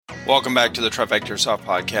Welcome back to the Trifecta Airsoft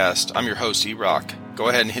Podcast. I'm your host, E-Rock. Go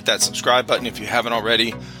ahead and hit that subscribe button if you haven't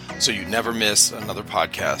already so you never miss another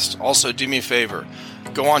podcast. Also, do me a favor.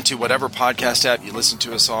 Go on to whatever podcast app you listen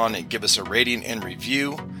to us on and give us a rating and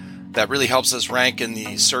review. That really helps us rank in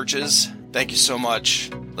the searches. Thank you so much.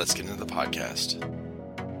 Let's get into the podcast.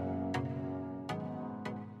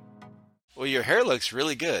 Well, your hair looks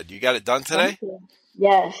really good. You got it done today?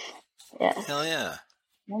 Yes. Hell yeah.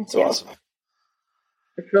 Thank you. you. Awesome.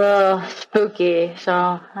 It's a little spooky, so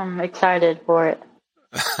I'm excited for it.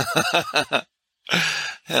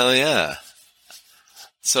 Hell yeah.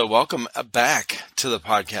 So welcome back to the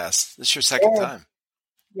podcast. This is your second time.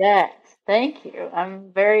 Yes, thank you.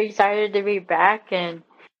 I'm very excited to be back, and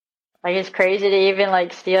it's crazy to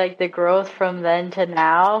even see the growth from then to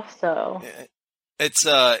now. So it's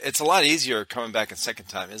a lot easier coming back a second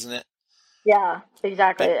time, isn't it? Yeah,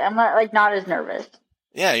 exactly. I'm not as nervous.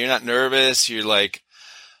 Yeah, you're not nervous. You're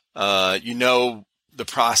the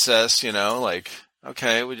process,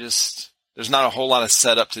 okay, there's not a whole lot of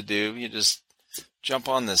setup to do. You just jump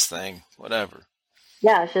on this thing, whatever.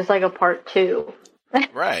 Yeah, it's just like a part two.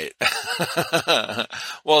 Right.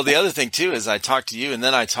 Well, the other thing too is I talked to you and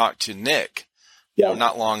then I talked to Nick,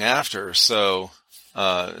 not long after. So,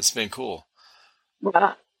 it's been cool.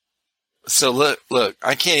 Yeah. So look,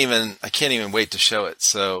 I can't even wait to show it.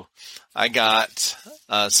 So I got,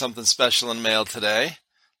 something special in the mail today.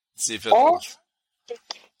 Let's see if it'll,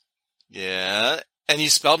 yeah. And you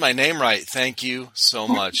spelled my name right. Thank you so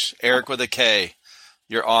much. Eric with a K.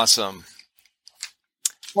 You're awesome.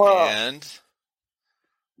 Whoa. And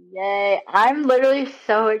yay. I'm literally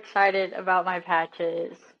so excited about my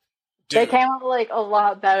patches. Dude, they came out a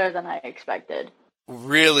lot better than I expected.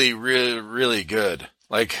 Really, really, really good.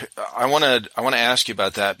 I want to ask you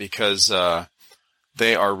about that because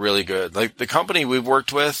they are really good. The company we've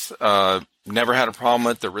worked with, never had a problem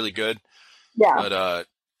with. They're really good. Yeah. But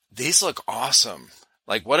these look awesome.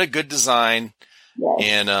 What a good design. Yes.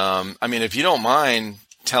 And if you don't mind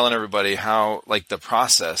telling everybody how the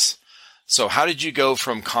process. So how did you go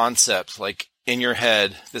from concept, in your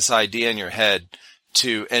head, this idea in your head,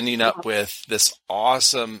 to ending up with this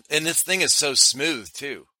awesome, and this thing is so smooth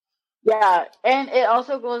too. Yeah, and it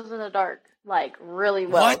also glows in the dark, really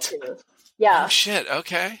well. What? Too. Yeah. Oh shit,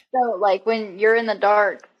 okay. So when you're in the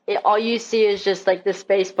dark, all you see is just the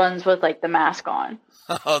space buttons with the mask on.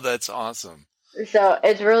 Oh, that's awesome. So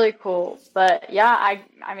it's really cool. But yeah, I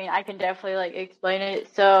can definitely explain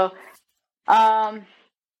it. So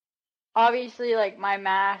obviously my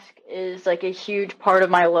mask is a huge part of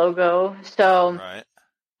my logo. So right.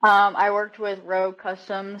 I worked with Rogue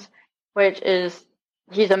Customs, which is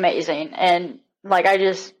he's amazing. And I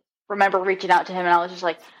just remember reaching out to him and I was just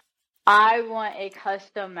I want a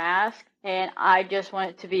custom mask and I just want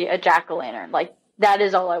it to be a jack-o'-lantern. That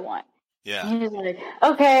is all I want. Yeah. And he was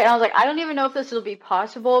okay. And I was I don't even know if this will be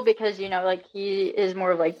possible because, he is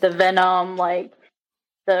more of the venom,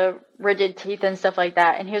 the rigid teeth and stuff like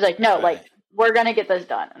that. And he was no, right. We're going to get this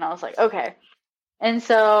done. And I was okay. And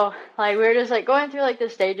so, we were just, going through, the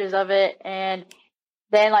stages of it. And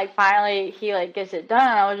then, finally, he, gets it done.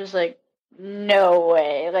 And I was just no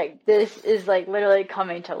way. This is, literally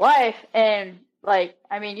coming to life. And,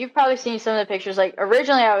 you've probably seen some of the pictures.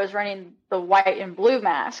 Originally, I was running the white and blue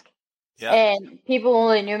mask. Yeah. And people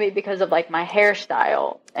only knew me because of, my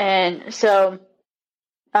hairstyle. And so,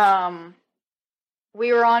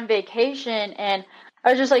 we were on vacation. And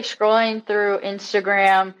I was just, scrolling through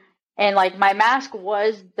Instagram. And, my mask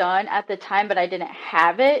was done at the time, but I didn't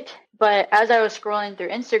have it. But as I was scrolling through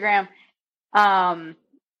Instagram,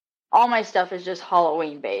 all my stuff is just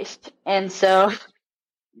Halloween based. And so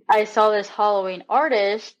I saw this Halloween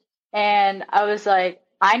artist and I was I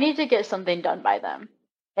need to get something done by them.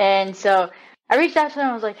 And so I reached out to them.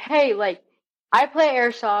 I was hey, I play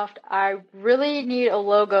Airsoft. I really need a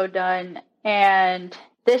logo done. And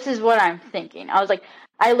this is what I'm thinking. I was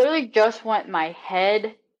I literally just want my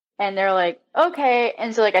head. And they're okay.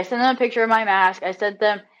 And so I sent them a picture of my mask. I sent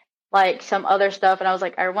them some other stuff. And I was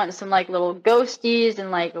I want some little ghosties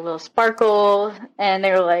and a little sparkle. And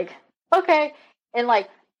they were okay. And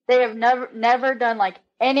they have never done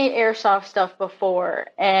any Airsoft stuff before.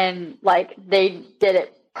 And they did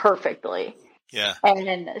it perfectly. Yeah.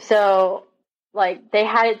 And so they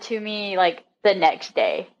had it to me the next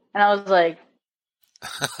day. And I was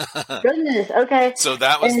goodness, okay. So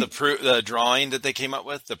that was the drawing that they came up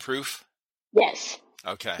with, the proof? Yes.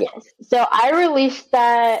 Okay. Yes. So I released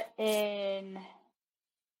that in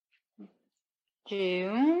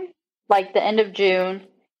June, the end of June.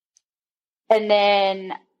 And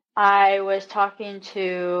then I was talking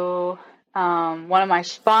to one of my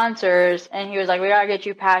sponsors, and he was like, "We gotta get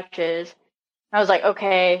you patches." I was like,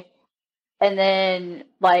 "Okay." And then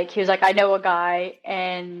like he was like, "I know a guy,"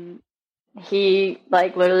 and he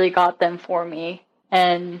like literally got them for me.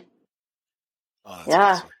 And Oh,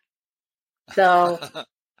 yeah, that's so awesome.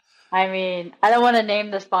 I mean, I don't want to name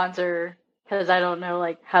the sponsor because I don't know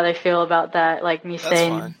like how they feel about that, like me That's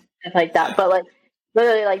saying fine. stuff like that. Yeah. But like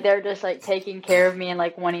literally, like they're just like taking care of me and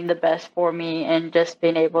like wanting the best for me and just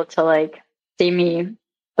being able to like see me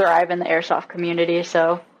thrive in the airsoft community.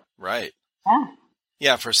 So Right. yeah,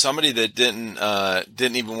 Yeah. For somebody that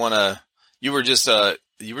didn't even want to, you were just a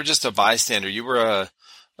bystander. You were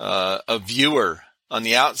a viewer on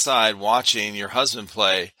the outside watching your husband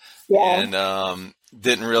play yeah, and,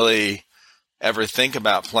 didn't really ever think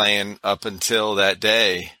about playing up until that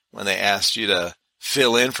day when they asked you to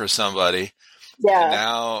fill in for somebody. And yeah,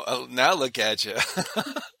 now, oh, now look at you.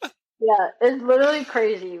 yeah. It's literally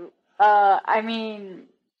crazy. I mean,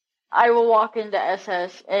 I will walk into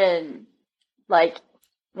SS and like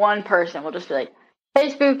one person will just be like,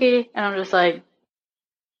 "Hey, Spooky," and I'm just like,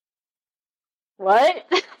 "What?"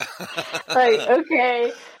 Like,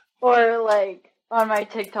 okay. Or like on my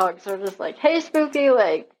TikToks, they're just like, "Hey, Spooky,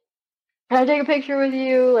 like, can I take a picture with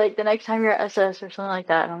you? Like the next time you're at SS or something like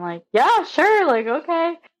that." And I'm like, "Yeah, sure. Like,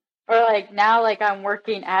 okay." Or like now, like I'm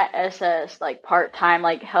working at SS like part time,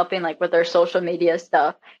 like helping like with their social media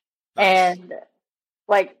stuff. Nice. And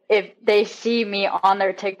like if they see me on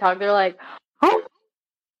their TikTok, they're like, "Oh,"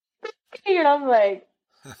 and I'm like,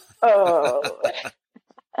 "Oh,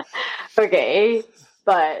 okay."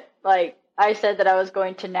 But like I said that I was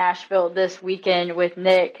going to Nashville this weekend with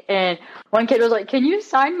Nick, and one kid was like, "Can you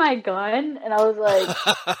sign my gun?" And I was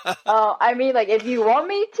like, "Oh, I mean, like if you want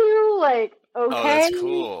me to, like, Oh, that's okay."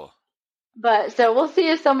 cool. But so we'll see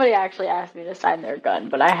if somebody actually asks me to sign their gun,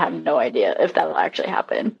 but I have no idea if that will actually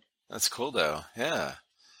happen. That's cool though. Yeah.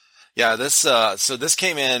 Yeah. So this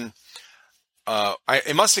came in,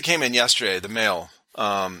 it must have came in yesterday, the mail.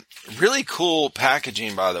 Really cool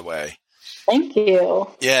packaging, by the way. Thank you.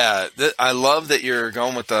 Yeah. I love that you're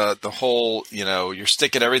going with the whole, you're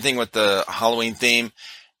sticking everything with the Halloween theme.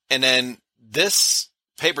 And then this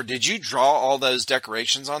paper, did you draw all those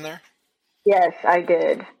decorations on there? Yes, I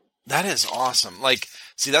did. That is awesome. Like,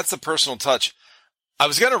 see, that's the personal touch. I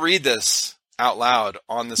was going to read this out loud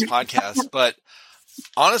on this podcast, but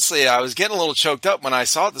honestly, I was getting a little choked up when I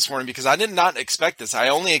saw it this morning because I did not expect this. I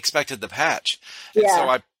only expected the patch. And so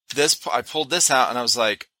Yeah. I pulled this out and I was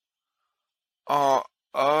like, oh,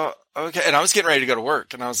 okay. And I was getting ready to go to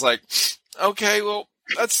work and I was like, okay, well,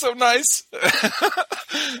 that's so nice.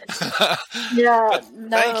 Yeah, But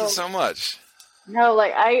thank you no. so much. No,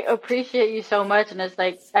 like I appreciate you so much, and it's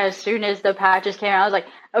like as soon as the patches came out, I was like,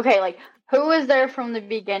 okay, like who was there from the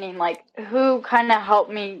beginning? Like who kind of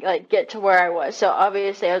helped me like get to where I was? So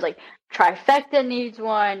obviously, I was like, Trifecta needs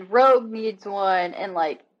one, Rogue needs one, and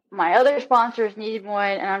like my other sponsors need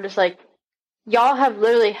one, and I'm just like, y'all have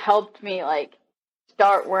literally helped me like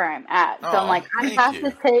start where I'm at. So I'm Oh, like, I thank have to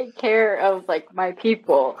you. take care of like my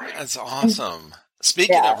people. That's awesome.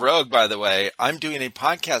 Speaking Yeah, of Rogue, by the way, I'm doing a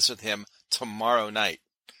podcast with him tomorrow night.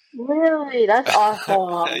 really, that's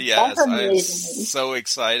awesome. That's Yes, I am amazing. so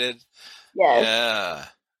excited. Yes, Yeah.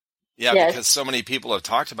 Yeah, yes, because so many people have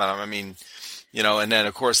talked about him. I mean, and then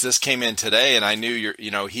of course this came in today and I knew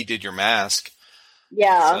he did your mask.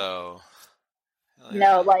 yeah. So, hell No,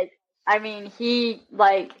 yeah. like I mean, he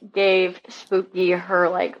like gave Spooky her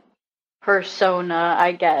like persona,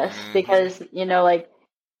 I guess, Hmm. because like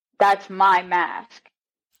that's my mask,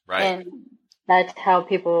 Right. and that's how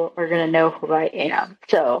people are gonna know who I am.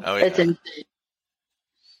 So Oh it's yeah.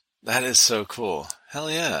 That is so cool. Hell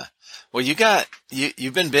yeah. Well,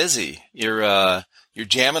 you've been busy. You're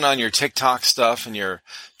jamming on your TikTok stuff and your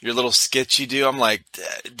little skits you do. I'm like,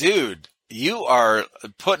 dude, you are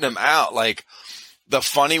putting them out like the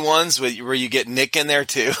funny ones where you get Nick in there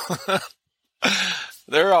too.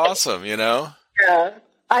 They're awesome, yeah.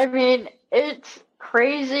 I mean, it's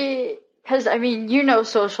crazy because I mean,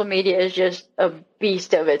 social media is just a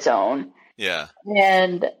beast of its own. Yeah.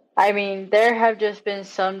 And I mean, there have just been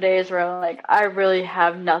some days where I'm like, I really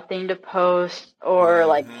have nothing to post, or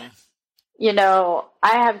like, Hmm. I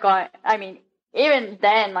have gone, I mean, even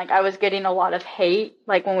then, like, I was getting a lot of hate,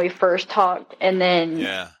 like, when we first talked. And then,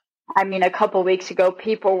 Yeah. I mean, a couple weeks ago,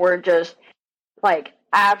 people were just, like,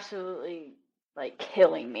 absolutely, like,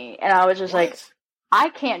 killing me. And I was just like, What? I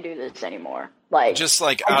can't do this anymore. Like, Just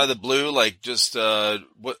like out of the blue, like just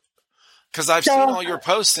what? Because I've seen so, all your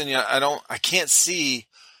posts and I can't see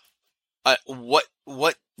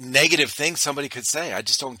what negative thing somebody could say. I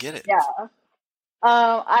just don't get it. yeah.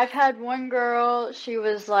 I've had one girl, she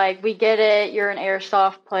was like, we get it, you're an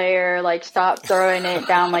airsoft player, like, stop throwing it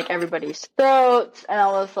down, like, everybody's throats, and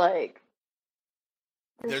I was like,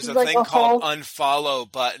 this There's is a like thing a called whole...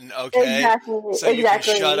 unfollow button, okay? Exactly, So you can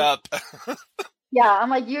exactly. shut up. Yeah,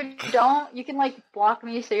 I'm like, you can, like, block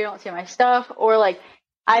me so you don't see my stuff, or, like,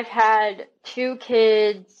 I've had 2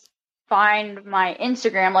 kids find my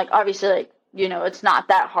Instagram, like, obviously, like, it's not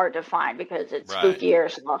that hard to find because it's Right. spooky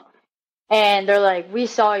airsoft. And they're like, we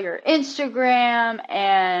saw your Instagram,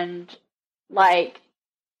 and like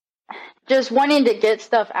just wanting to get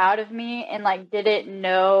stuff out of me, and like didn't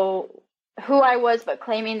know who I was, but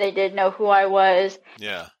claiming they did know who I was.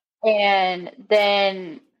 Yeah. And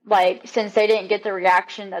then, like, since they didn't get the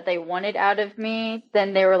reaction that they wanted out of me,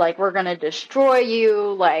 then they were like, we're going to destroy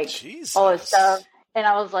you, like, Jesus. all this stuff. And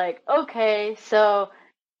I was like, okay. So,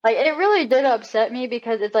 like, it really did upset me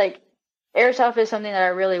because it's like, airsoft is something that I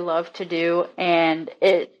really love to do, and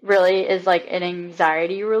it really is like an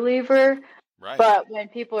anxiety reliever. Right. But when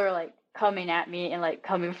people are like coming at me and like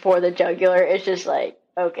coming for the jugular, it's just like,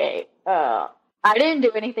 okay, I didn't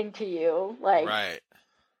do anything to you. Like, right.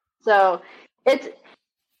 So it's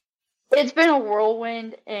been a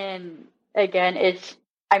whirlwind, and again,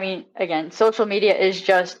 social media is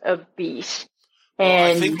just a beast. Well,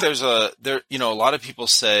 And I think a lot of people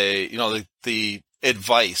say, the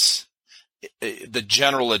advice, the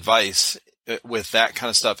general advice with that kind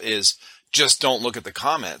of stuff is just don't look at the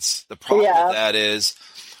comments. The problem with that is,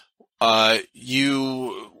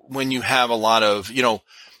 when you have a lot of,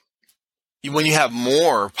 when you have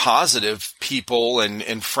more positive people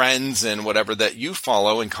and friends and whatever that you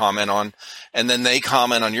follow and comment on, and then they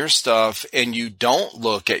comment on your stuff and you don't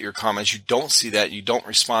look at your comments, you don't see that, you don't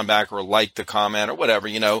respond back or like the comment or whatever,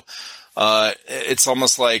 it's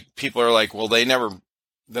almost like people are like, well, they don't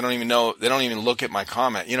even look at my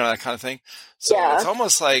comment, that kind of thing. So It's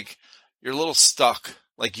almost like you're a little stuck.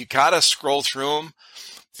 Like you gotta scroll through them,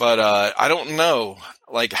 but I don't know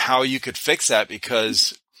like how you could fix that,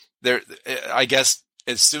 because I guess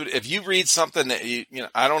if you read something that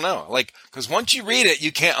I don't know, like, because once you read it,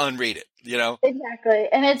 you can't unread it, Exactly,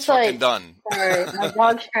 and it's like done. Sorry, my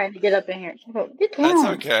dog's trying to get up in here. Get down.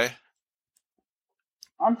 That's okay.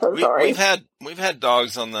 I'm so sorry. We've had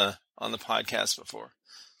dogs on the podcast before.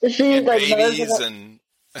 She and like babies and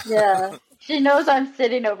yeah. She knows I'm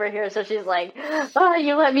sitting over here, so she's like, "Oh,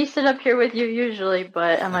 you let me sit up here with you usually,"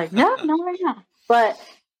 but I'm like, "No, right now." But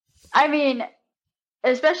I mean,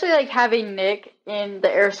 especially like having Nick in the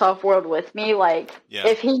airsoft world with me, like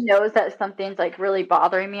if he knows that something's like really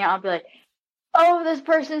bothering me, I'll be like, oh, this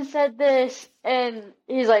person said this, and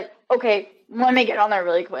he's like, okay, let me get on there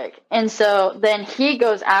really quick. And so then he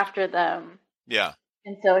goes after them. Yeah.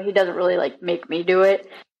 And so he doesn't really like make me do it,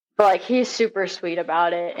 but like he's super sweet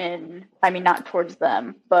about it, and I mean not towards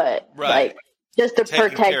them, but like just to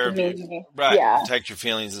protect me. Right. Yeah. Protect your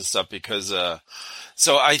feelings and stuff, because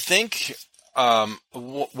so I think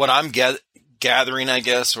what I'm gathering, I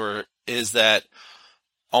guess, is that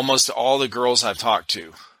almost all the girls I've talked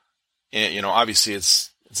to, obviously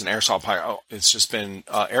it's an airsoft, it's just been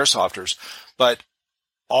airsofters, but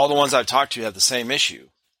all the ones I've talked to have the same issue.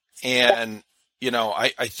 And,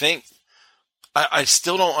 I think I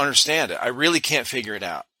still don't understand it. I really can't figure it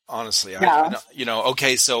out, honestly.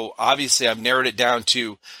 Okay, so obviously I've narrowed it down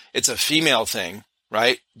to it's a female thing,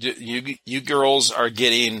 right? You girls are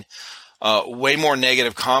getting way more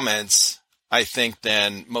negative comments, I think,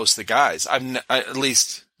 than most of the guys. At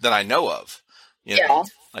least that I know of.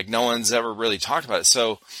 Like no one's ever really talked about it.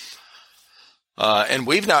 So, and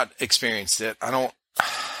we've not experienced it.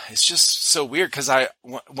 It's just so weird, because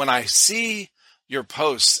when I see your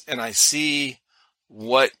posts and I see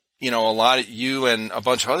what, a lot of you and a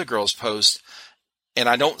bunch of other girls post, and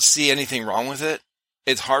I don't see anything wrong with it,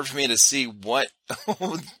 it's hard for me to see what,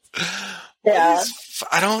 I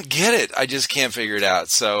don't get it. I just can't figure it out.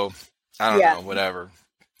 So I don't know, whatever.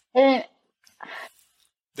 And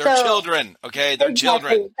they're children, okay? They're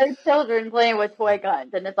children. They're children playing with toy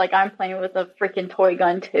guns, and it's like I'm playing with a freaking toy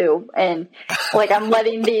gun too, and like I'm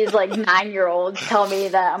letting these like 9-year-olds tell me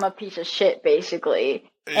that I'm a piece of shit, basically.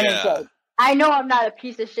 And it's like, I know I'm not a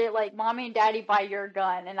piece of shit. Like, mommy and daddy buy your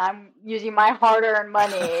gun, and I'm using my hard-earned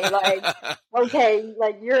money. Like, okay,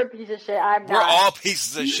 like you're a piece of shit. I'm not. We're all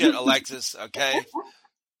pieces of shit, Alexis. Okay.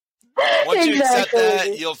 Once you accept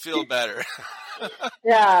that, you'll feel better.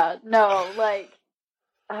 Yeah. No. Like.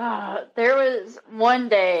 There was one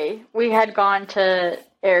day we had gone to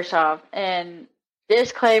Airsoft, and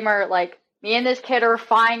disclaimer, like, me and this kid are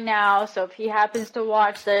fine now, so if he happens to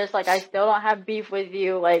watch this, like, I still don't have beef with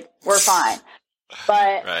you, like, we're fine.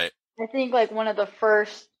 But I think, like, one of the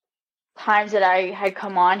first times that I had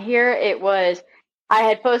come on here, I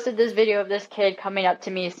had posted this video of this kid coming up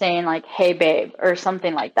to me saying like, "Hey babe," or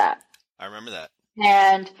something like that. I remember that.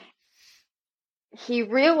 And he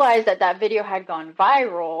realized that video had gone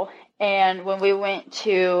viral. And when we went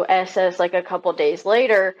to SS like a couple days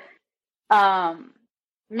later,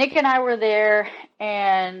 Nick and I were there,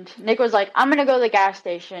 and Nick was like, "I'm going to go to the gas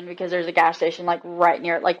station," because there's a gas station like right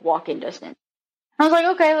near, like walking distance. I was like,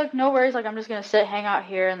 "Okay, like no worries. Like I'm just going to hang out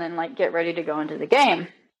here and then like get ready to go into the game."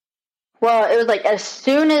 Well, it was like as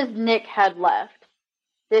soon as Nick had left,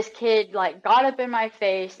 this kid like got up in my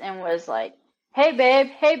face and was like, "Hey babe,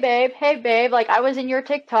 hey babe, hey babe." Like I was in your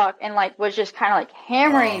TikTok, and like was just kind of like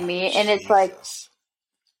hammering me. And it's like,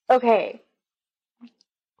 okay,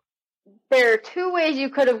 there are two ways you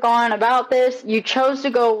could have gone about this. You chose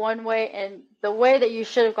to go one way, and the way that you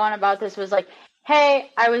should have gone about this was like,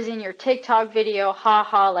 "Hey, I was in your TikTok video,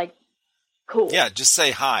 haha, like cool." Yeah, just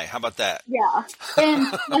say hi. How about that? Yeah. And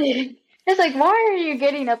like, it's like, why are you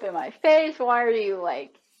getting up in my face? Why are you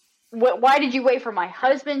like, why did you wait for my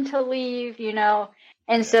husband to leave, you know?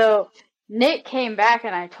 And so Nick came back,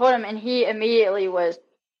 and I told him, and he immediately was,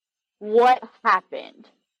 "What happened?"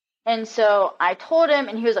 And so I told him,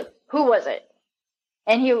 and he was like, "Who was it?"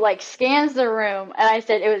 And he like scans the room, and I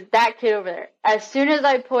said, "It was that kid over there." As soon as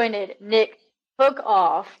I pointed, Nick took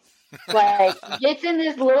off, like gets in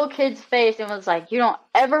this little kid's face and was like, "You don't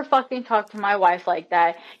ever fucking talk to my wife like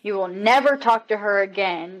that. You will never talk to her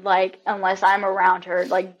again, like unless I'm around her.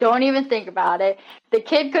 Like don't even think about it." The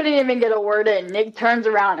kid couldn't even get a word in. Nick turns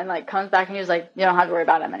around and like comes back, and he was like, "You don't have to worry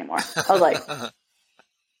about him anymore." I was like,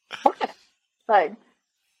 "Okay." Like,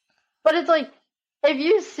 but it's like, if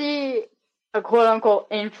you see a quote unquote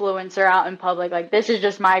influencer out in public, like this is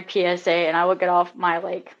just my PSA, and I will get off my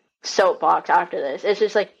like soapbox after this. It's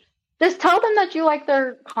just like, just tell them that you like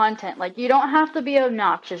their content. Like, you don't have to be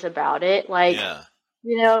obnoxious about it. Like,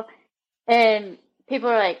 you know, and people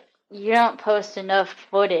are like, "You don't post enough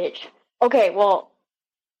footage." Okay, well,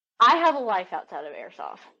 I have a life outside of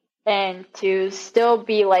Airsoft. And to still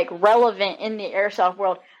be, like, relevant in the Airsoft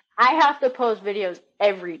world, I have to post videos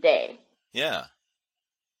every day. Yeah.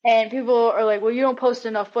 And people are like, "Well, you don't post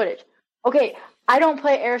enough footage." Okay, I don't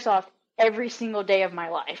play Airsoft every single day of my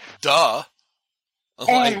life. Duh.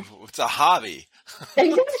 And like, it's a hobby.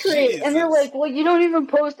 Exactly. And they're like, "Well, you don't even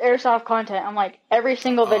post Airsoft content." I'm like, every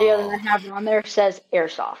single video that I have on there says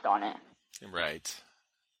Airsoft on it. Right.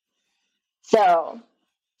 So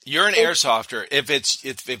you're an Airsofter. If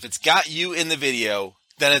it's got you in the video,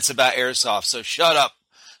 then it's about Airsoft. So shut up.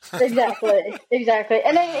 Exactly.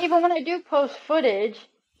 And then even when I do post footage,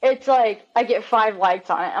 it's like I get 5 likes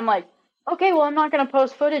on it. I'm like, okay, well, I'm not going to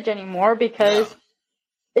post footage anymore because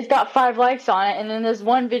it's got 5 likes on it. And then this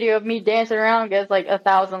one video of me dancing around gets like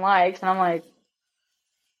 1,000 likes, and I'm like,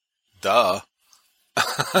 duh.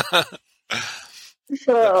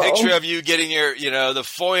 So, the picture of you getting your, the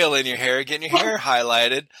foil in your hair, getting your hair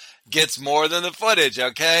highlighted, gets more than the footage,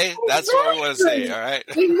 okay? That's what we want to see, all right?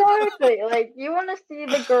 Exactly. Like, you want to see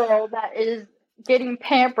the girl that is getting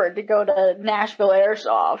pampered to go to Nashville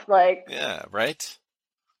Airsoft. Like, yeah, right?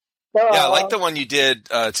 So, yeah, I like the one you did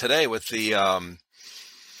today with the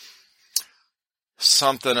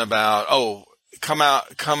something about,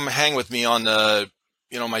 come hang with me on the,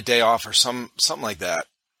 my day off or something like that.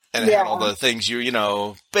 And it had all the things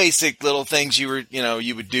basic little things you were,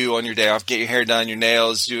 you would do on your day off, get your hair done, your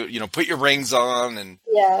nails, put your rings on and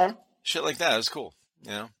shit like that. It was cool,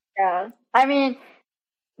 Yeah. I mean,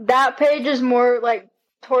 that page is more like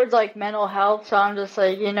towards like mental health. So I'm just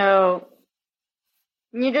like, you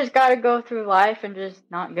just got to go through life and just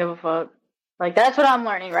not give a fuck. Like, that's what I'm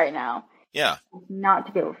learning right now. Yeah. Not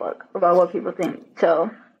to give a fuck about what people think.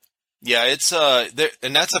 So. Yeah, it's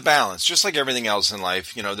and that's a balance, just like everything else in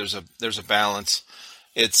life. There's a balance.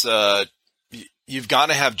 It's you've got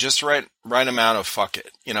to have just right amount of fuck it.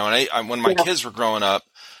 And I when my kids were growing up,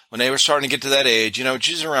 when they were starting to get to that age,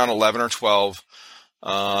 she's around 11 or 12,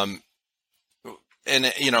 and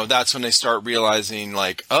that's when they start realizing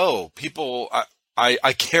like, oh, people,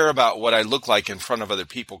 I care about what I look like in front of other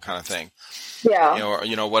people, kind of thing. Yeah. Or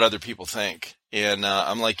what other people think. And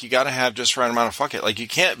I'm like, you got to have just right amount of fuck it. Like, you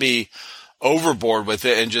can't be overboard with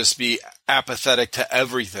it and just be apathetic to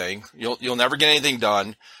everything. You'll never get anything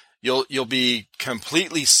done. You'll be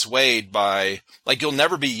completely swayed by, like, you'll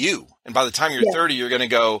never be you. And by the time you're 30, you're going to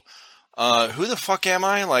go, who the fuck am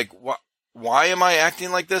I? Like, why am I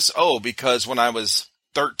acting like this? Oh, because when I was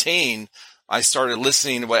 13, I started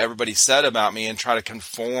listening to what everybody said about me and try to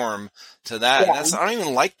conform to that. Yeah. And I don't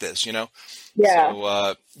even like this, Yeah.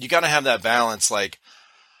 So, you got to have that balance. Like,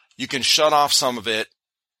 you can shut off some of it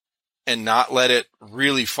and not let it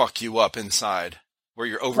really fuck you up inside where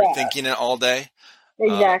you're overthinking it all day.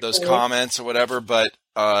 Exactly. Those comments or whatever, but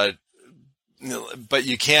you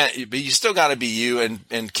can't, but you still got to be you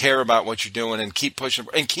and care about what you're doing and keep pushing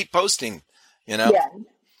and keep posting, Yeah.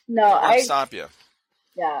 No, it won't stop you.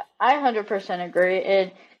 Yeah, I 100% agree.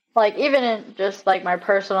 And like, even in just like my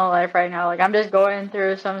personal life right now, like I'm just going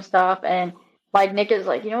through some stuff, and like Nick is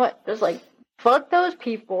like, you know what? Just like fuck those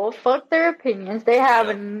people, fuck their opinions. They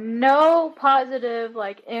have no positive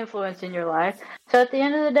like influence in your life. So at the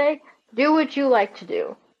end of the day, do what you like to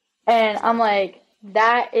do. And I'm like,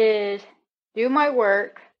 that is do my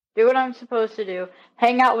work, do what I'm supposed to do,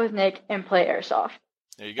 hang out with Nick, and play Airsoft.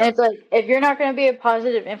 There you go. And it's like, if you're not going to be a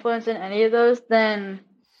positive influence in any of those, then,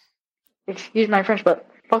 excuse my French, but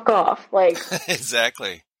fuck off. Like,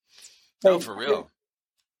 exactly. No, for real.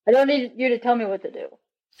 I don't need you to tell me what to do.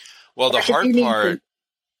 Well, the hard part,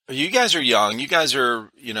 you guys are young. You guys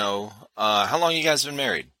are, how long you guys been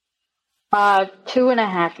married?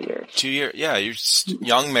 2.5 years. 2 years. Yeah, you're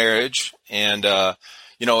young marriage. And, a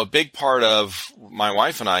big part of my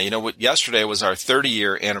wife and I, yesterday was our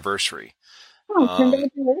 30-year anniversary. Oh,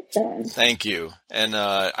 congratulations. Thank you. And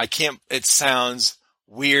it sounds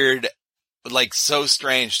weird, like so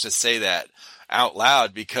strange to say that out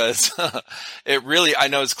loud because it really, I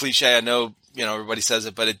know it's cliche. I know, everybody says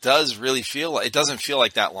it, but it does really it doesn't feel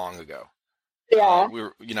like that long ago. Yeah. We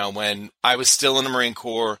were, when I was still in the Marine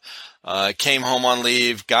Corps, came home on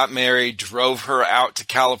leave, got married, drove her out to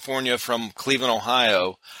California from Cleveland,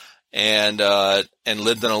 Ohio, and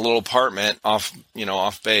lived in a little apartment off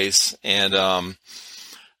base. And,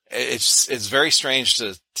 it's very strange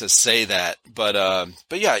to say that, but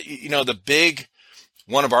yeah,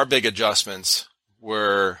 one of our big adjustments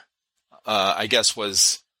were, I guess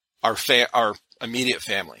was our immediate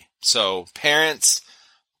family. So parents,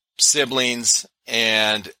 siblings,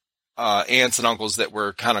 and, aunts and uncles that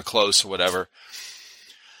were kind of close or whatever.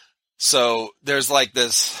 So there's like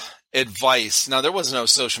this advice. Now there was no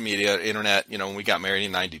social media, internet, when we got married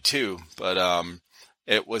in 92, but,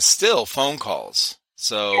 it was still phone calls.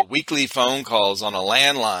 So weekly phone calls on a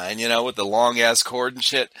landline, with the long ass cord and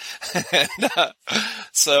shit. And,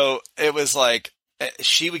 so it was like,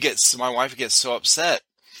 my wife would get so upset,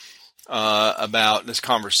 about this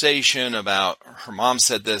conversation about her mom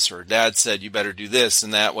said this or her dad said, you better do this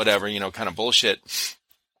and that, whatever, kind of bullshit.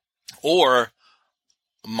 Or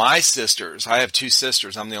my sisters, I have 2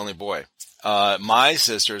 sisters. I'm the only boy. My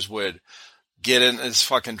sisters would get in this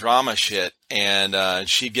fucking drama shit and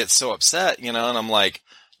she'd get so upset, and I'm like,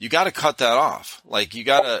 you got to cut that off. Like, you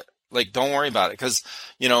got to, like, don't worry about it. Cause,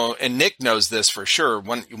 and Nick knows this for sure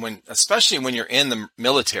especially when you're in the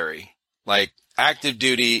military, like active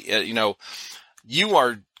duty, you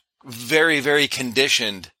are very, very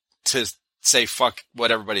conditioned to say, fuck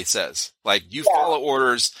what everybody says. Like, you follow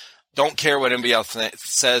orders, don't care what anybody else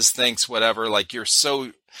says, thinks, whatever. Like, you're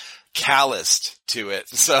so calloused to it.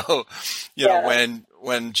 So,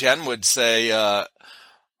 when Jen would say, I'm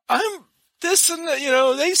this and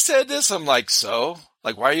they said this, I'm like, so,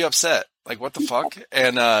 like, why are you upset? Like, what the fuck?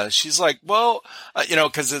 And, she's like, well,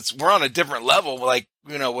 cause we're on a different level, like,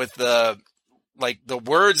 with the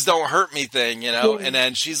words don't hurt me thing, and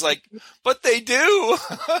then she's like, but they do.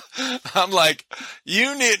 I'm like,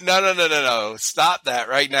 no, stop that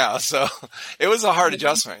right now. So it was a hard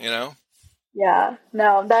adjustment, Yeah,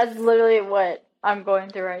 no, that's literally what I'm going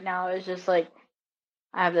through right now. Is just like,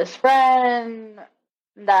 I have this friend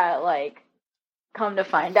that like, come to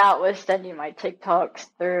find out, was sending my TikToks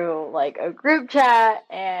through like a group chat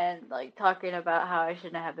and like talking about how I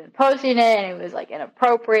shouldn't have been posting it and it was like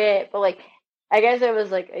inappropriate. But like, I guess it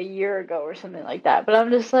was like a year ago or something like that. But I'm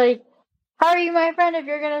just like, how are you my friend if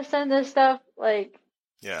you're gonna send this stuff? Like,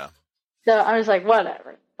 yeah. So I'm just like,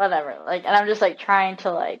 whatever. Like, and I'm just like trying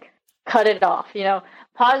to like cut it off,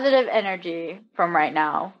 positive energy from right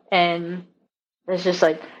now. And it's just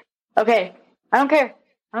like, okay, I don't care.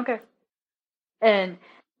 And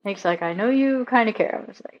Nick's like, I know you kind of care. I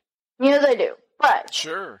was like, yes, I do. But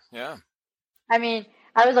sure, yeah. I mean,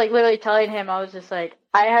 I was like literally telling him, I was just like,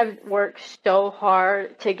 I have worked so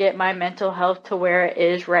hard to get my mental health to where it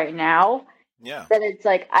is right now. Yeah. That it's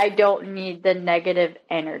like, I don't need the negative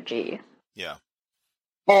energy. Yeah.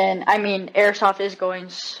 And I mean, Airsoft is going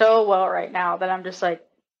so well right now that I'm just like,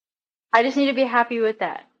 I just need to be happy with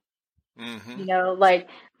that. Mm-hmm. Like,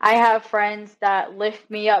 I have friends that lift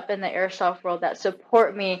me up in the Airsoft world, that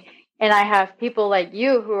support me. And I have people like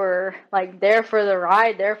you who are like there for the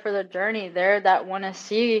ride, there for the journey, there that want to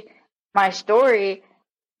see my story.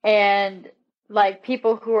 And like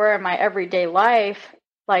people who are in my everyday life,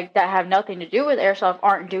 like that have nothing to do with Airsoft,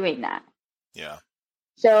 aren't doing that. Yeah.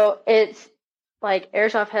 So it's like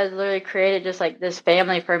Airsoft has literally created just like this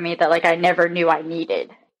family for me that like I never knew I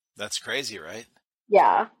needed. That's crazy, right?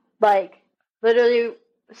 Yeah. Like literally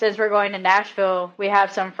since we're going to Nashville, we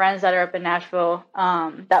have some friends that are up in Nashville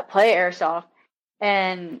that play Airsoft,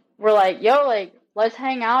 and we're like, yo, like let's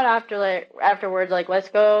hang out afterwards, like let's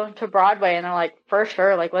go to Broadway, and they're like, for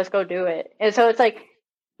sure, like let's go do it. And so it's like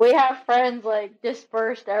we have friends like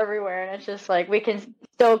dispersed everywhere, and it's just like we can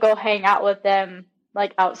still go hang out with them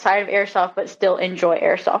like outside of Airsoft, but still enjoy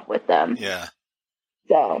Airsoft with them. Yeah.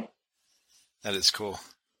 So That is cool.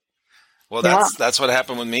 Well, yeah. that's what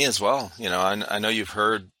happened with me as well. You know, I know you've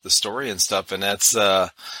heard the story and stuff, and that's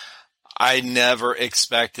I never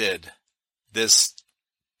expected this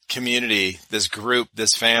community, this group,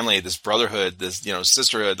 this family, this brotherhood, this, you know,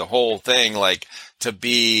 sisterhood, the whole thing, like to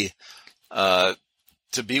be what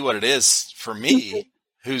it is for me,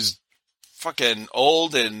 who's fucking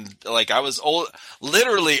old, and like I was old,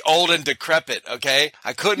 literally old and decrepit. Okay.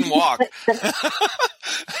 I couldn't walk.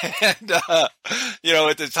 And, you know,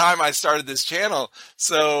 at the time I started this channel,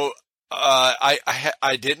 so,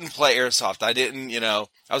 I didn't play Airsoft. I didn't, you know,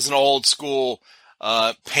 I was an old school,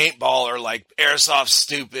 paintballer, like Airsoft's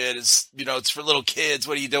stupid. It's, you know, it's for little kids.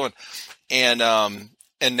 What are you doing? And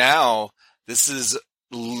now this is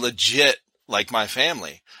legit like my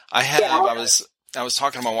family. I was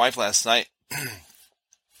talking to my wife last night.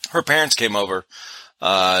 Her parents came over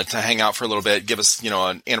to hang out for a little bit, give us, you know,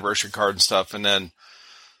 an anniversary card and stuff. And then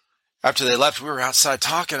after they left, we were outside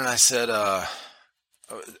talking, and I said,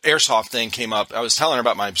 Airsoft thing came up. I was telling her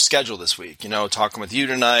about my schedule this week, you know, talking with you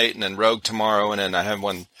tonight, and then Rogue tomorrow, and then I have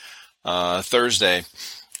one Thursday.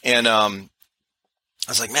 And I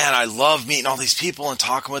was like, man, I love meeting all these people and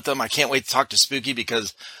talking with them. I can't wait to talk to Spooky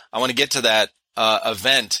because I want to get to that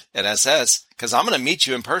event at SS, because I'm going to meet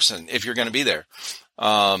you in person if you're going to be there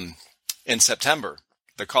in September,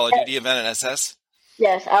 the Call of Duty event at SS.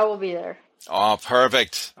 Yes, I will be there. Oh,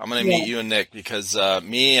 perfect. I'm going to meet you and Nick, because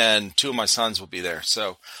me and two of my sons will be there.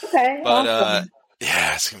 So, okay, but awesome.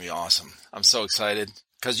 yeah, it's going to be awesome. I'm so excited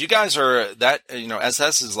because you guys are that, you know,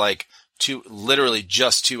 SS is like literally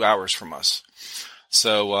just 2 hours from us.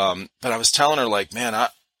 So, but I was telling her, like, man,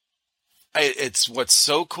 it's what's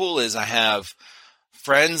so cool is I have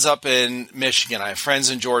friends up in Michigan. I have friends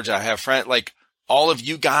in Georgia. I have friends, like all of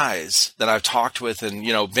you guys that I've talked with and,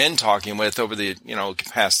 you know, been talking with over the, you know,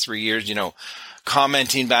 past 3 years, you know,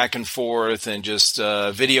 commenting back and forth and just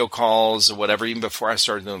video calls or whatever, even before I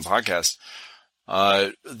started doing podcasts.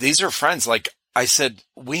 These are friends. Like I said,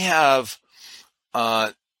 we have,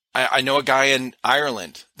 I know a guy in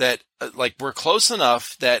Ireland that like we're close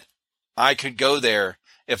enough that I could go there.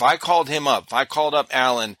 If I called him up, if I called up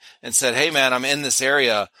Alan and said, hey man, I'm in this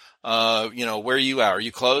area, you know, where are you at? Are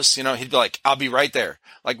you close? You know, he'd be like, I'll be right there.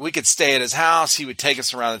 Like we could stay at his house. He would take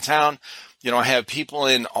us around the town. You know, I have people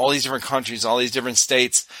in all these different countries, all these different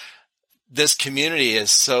states. This community is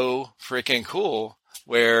so freaking cool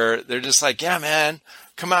where they're just like, yeah, man,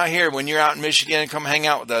 come out here when you're out in Michigan, come hang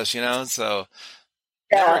out with us, you know? So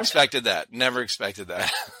never expected that. Never expected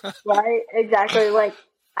that. Right. Exactly. Like,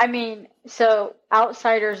 I mean, so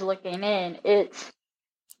outsiders looking in,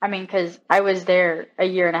 I mean, because I was there a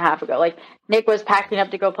year and a half ago. Like, Nick was packing up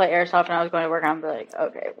to go play Airsoft, and I was going to work. I'm like,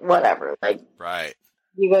 okay, whatever. Like, right.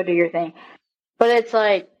 You go do your thing. But it's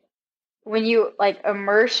like, when you, like,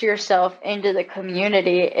 immerse yourself into the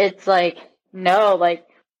community, it's like, no, like,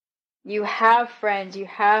 you have friends, you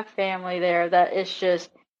have family there that it's just,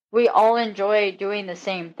 we all enjoy doing the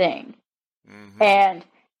same thing. Mm-hmm. And,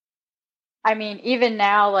 I mean, even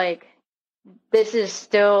now, like, this is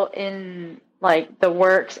still in, like, the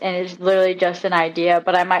works, and it's literally just an idea,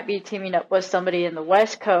 but I might be teaming up with somebody in the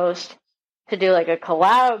West Coast to do, like, a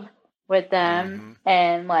collab with them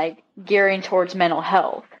and, like, gearing towards mental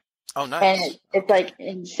health. Oh, nice. And it's like,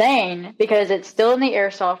 insane because it's still in the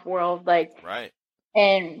Airsoft world, like, right.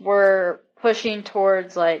 And we're pushing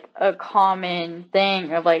towards, like, a common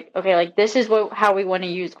thing of, like, okay, like, this is how we want to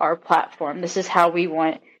use our platform. This is how we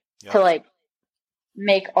want to, like,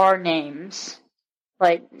 make our names,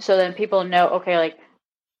 like, so then people know, okay, like,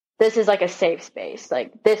 this is like a safe space.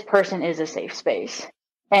 Like, this person is a safe space.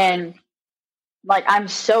 And, like, I'm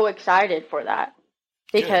so excited for that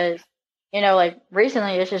because, you know, like,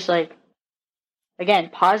 recently it's just, like, again,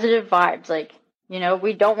 positive vibes. Like, you know,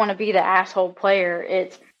 we don't want to be the asshole player.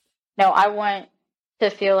 It's, no, I want to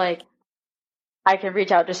feel like I can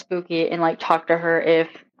reach out to Spooky and, like, talk to her if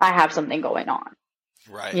I have something going on.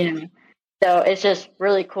 Right. You know? So it's just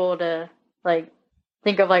really cool to, like,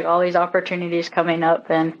 think of, like, all these opportunities coming up.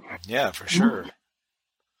 And yeah, for sure.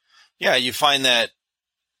 Yeah, you find that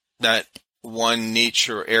one niche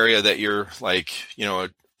or area that you're like,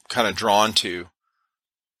 kind of drawn to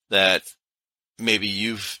that maybe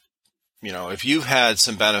if you've had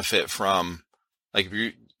some benefit from, like,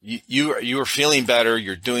 if you are feeling better,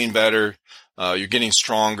 you're doing better, you're getting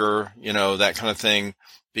stronger, that kind of thing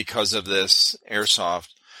because of this airsoft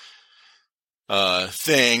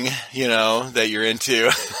thing, that you're into.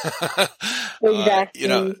 Exactly.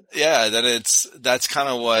 Then that's kind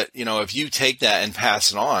of what, if you take that and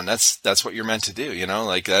pass it on, that's what you're meant to do,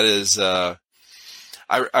 like that is, I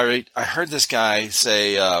heard this guy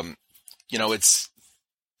say,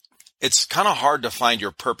 it's kind of hard to find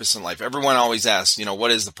your purpose in life. Everyone always asks,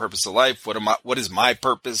 what is the purpose of life? What is my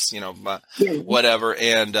purpose? Whatever.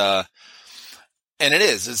 And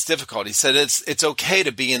it's difficult. He said, it's okay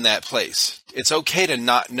to be in that place. It's okay to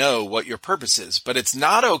not know what your purpose is, but it's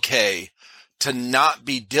not okay to not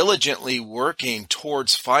be diligently working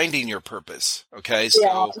towards finding your purpose. Okay.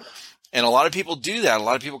 So, and a lot of people do that. A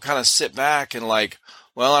lot of people kind of sit back and like,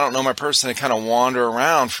 well, I don't know my purpose, and they kind of wander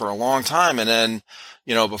around for a long time. And then,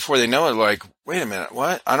 before they know it, like, wait a minute,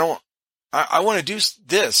 what? I want to do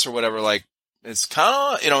this or whatever. Like, it's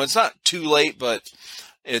kind of, it's not too late, but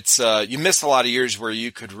it's, you missed a lot of years where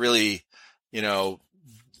you could really,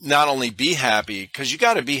 not only be happy, because you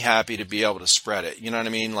got to be happy to be able to spread it. You know what I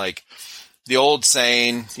mean? Like the old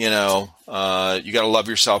saying, you got to love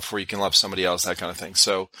yourself before you can love somebody else, that kind of thing.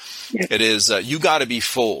 So it is, you got to be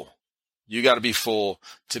full. You got to be full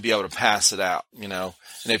to be able to pass it out, and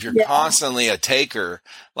if you're constantly a taker,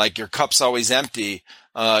 like your cup's always empty,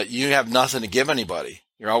 you have nothing to give anybody.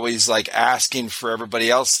 You're always like asking for everybody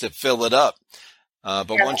else to fill it up. But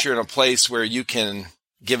once you're in a place where you can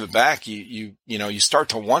give it back, you start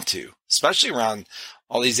to want to, especially around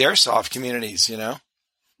all these airsoft communities,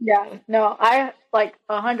 Yeah, no, I like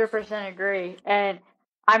 100% agree. And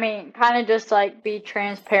I mean, kind of just like be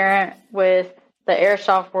transparent with the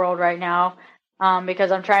airsoft world right now,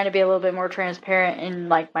 because I'm trying to be a little bit more transparent in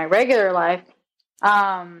like my regular life.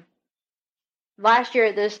 Last year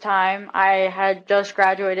at this time, I had just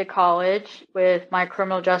graduated college with my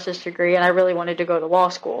criminal justice degree, and I really wanted to go to law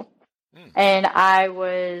school. And I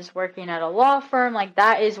was working at a law firm. Like,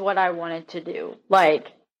 that is what I wanted to do.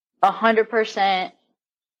 Like, 100%,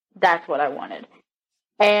 that's what I wanted.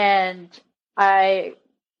 And I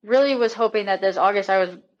really was hoping that this August I was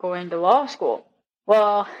going to law school.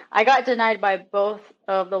 Well, I got denied by both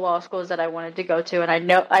of the law schools that I wanted to go to, and I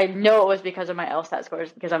know it was because of my LSAT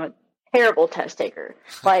scores, because I'm a terrible test taker.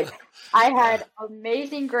 Like, I had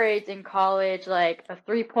amazing grades in college, like a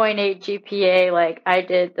 3.8 GPA. Like, I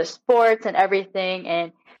did the sports and everything,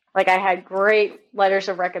 and like I had great letters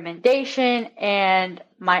of recommendation, and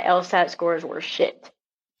my LSAT scores were shit.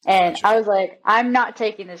 And I was like, I'm not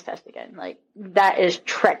taking this test again. Like, that is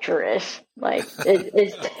treacherous. Like,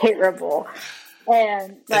 it's terrible.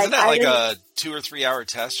 And like, isn't that like a 2 or 3 hour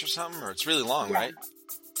test or something? Or it's really long, right?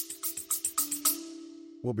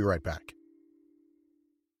 We'll be right back.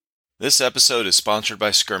 This episode is sponsored by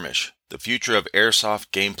Skirmish, the future of airsoft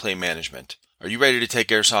gameplay management. Are you ready to take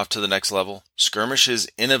airsoft to the next level? Skirmish's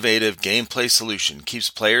innovative gameplay solution keeps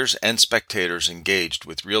players and spectators engaged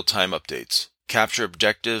with real-time updates. Capture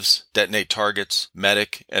objectives, detonate targets,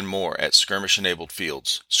 medic, and more at skirmish-enabled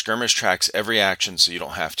fields. Skirmish tracks every action so you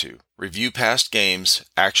don't have to. Review past games,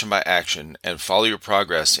 action by action, and follow your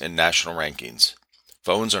progress in national rankings.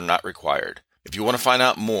 Phones are not required. If you want to find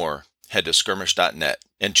out more, head to skirmish.net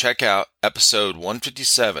and check out episode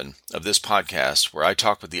 157 of this podcast, where I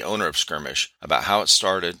talk with the owner of Skirmish about how it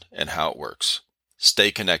started and how it works.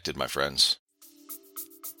 Stay connected, my friends.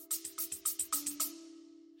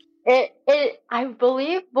 I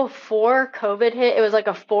believe before COVID hit, it was like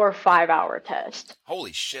a 4 or 5 hour test.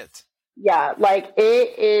 Holy shit. Yeah, like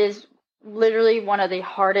it is literally one of the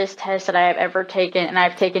hardest tests that I have ever taken, and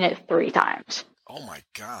I've taken it 3 times. Oh my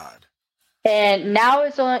God. And now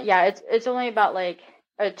it's only about like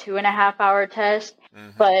a 2.5 hour test,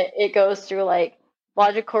 but it goes through like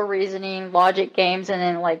logical reasoning, logic games, and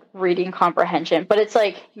then like reading comprehension. But it's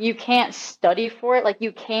like you can't study for it. Like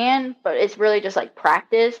you can, but it's really just like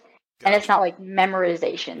practice. And it's not like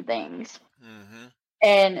memorization things.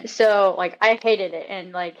 And so, like, I hated it.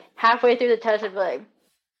 And, like, halfway through the test, I'd be like,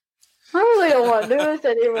 I really don't want to do this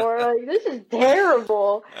anymore. Like, this is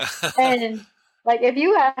terrible. And, like, if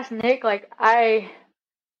you ask Nick, like, I,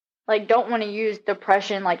 like, don't want to use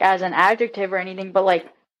depression, like, as an adjective or anything, but,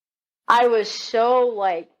 like, I was so,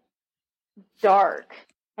 like, dark.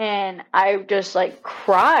 And I just, like,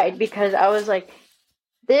 cried because I was like,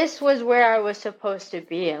 this was where I was supposed to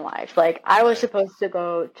be in life. Like, I was supposed to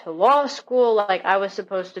go to law school. Like, I was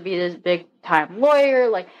supposed to be this big time lawyer.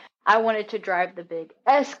 Like, I wanted to drive the big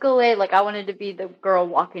Escalade. Like, I wanted to be the girl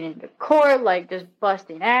walking into court, like, just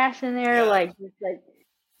busting ass in there, Yeah. like, just like,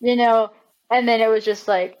 you know. And then it was just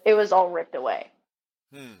like, it was all ripped away.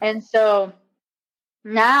 And so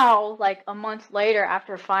now, like, a month later,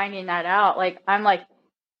 after finding that out, like, I'm like,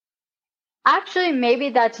 actually, maybe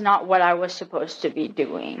that's not what I was supposed to be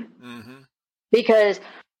doing. Because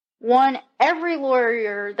one, every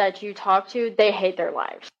lawyer that you talk to, they hate their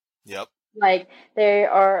lives. Yep. Like, they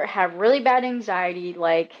have really bad anxiety,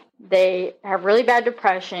 like they have really bad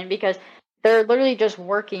depression because they're literally just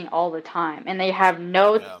working all the time and they have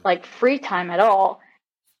no like free time at all.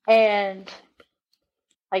 And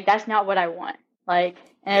like, that's not what I want. Like,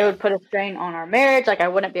 and it would put a strain on our marriage. Like, I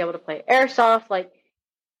wouldn't be able to play airsoft. Like,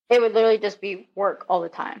 it would literally just be work all the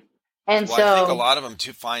time. And well, so I think a lot of them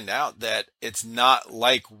to find out that it's not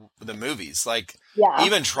like the movies. Like,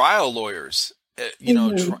 even trial lawyers, you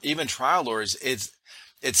know, even trial lawyers, it's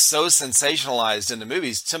so sensationalized in the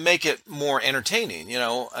movies to make it more entertaining. You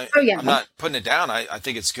know, I'm not putting it down. I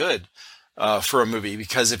think it's good for a movie,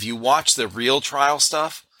 because if you watch the real trial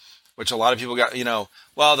stuff, which a lot of people got, you know,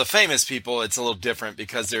 well, the famous people, it's a little different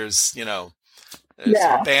because there's, you know,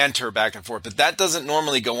 some banter back and forth, but that doesn't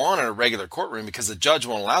normally go on in a regular courtroom because the judge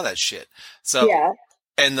won't allow that shit. So,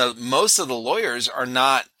 and most of the lawyers are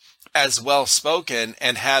not as well spoken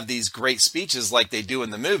and have these great speeches like they do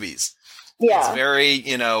in the movies. It's very,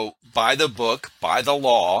 you know, by the book, by the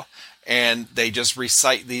law, and they just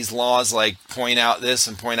recite these laws, like point out this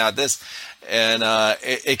and point out this. And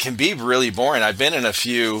it can be really boring. I've been in a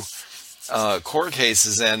few court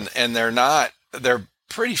cases, and they're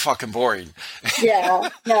pretty fucking boring. No,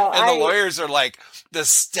 and the lawyers are like the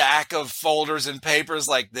stack of folders and papers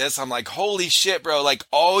like this. I'm like, holy shit, bro! Like,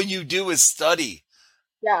 all you do is study.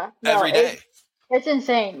 Every day. It's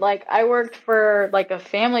insane. Like, I worked for like a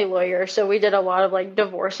family lawyer, so we did a lot of like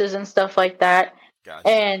divorces and stuff like that. Gotcha.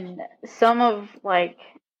 And some of like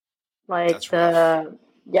That's the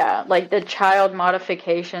rough. Like the child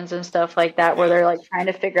modifications and stuff like that, where they're like trying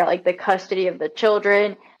to figure out like the custody of the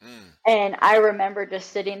children. And I remember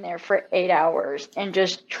just sitting there for 8 hours and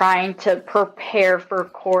just trying to prepare for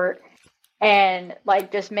court, and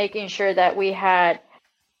like just making sure that we had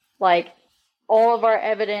like all of our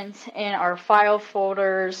evidence in our file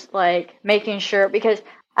folders, like making sure, because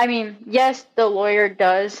I mean, yes, the lawyer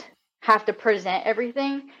does have to present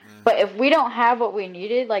everything, but if we don't have what we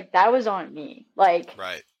needed, like, that was on me. Like,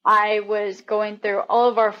 I was going through all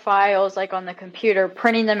of our files, like on the computer,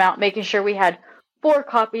 printing them out, making sure we had 4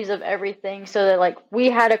 copies of everything, so that like we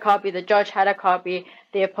had a copy, the judge had a copy,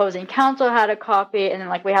 the opposing counsel had a copy, and then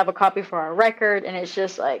like we have a copy for our record. And it's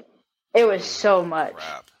just like, it was so much.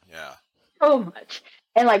 Crap. Yeah. So much.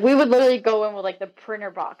 And like, we would literally go in with like the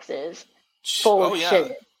printer boxes full of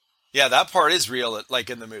shit. Yeah, that part is real, like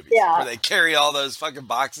in the movies, where they carry all those fucking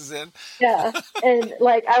boxes in. And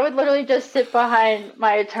like, I would literally just sit behind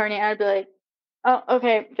my attorney and I'd be like, oh,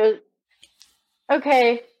 okay,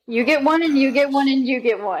 okay, you get one and you get one and you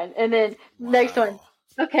get one. And then next one,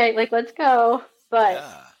 okay, like, let's go. But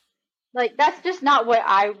like, that's just not what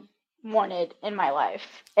I wanted in my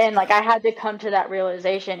life. And like, I had to come to that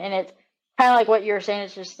realization. And it's kind of like what you're saying.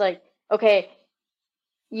 It's just like, okay,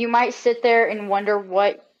 you might sit there and wonder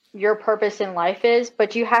what your purpose in life is,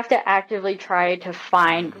 but you have to actively try to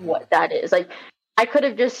find what that is. Like, I could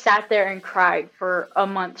have just sat there and cried for a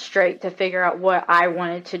month straight to figure out what I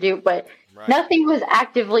wanted to do, but nothing was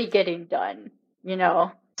actively getting done, you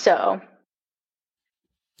know? So,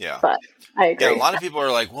 but I agree. Yeah, a lot of people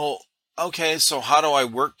are like, well, okay, so how do I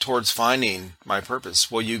work towards finding my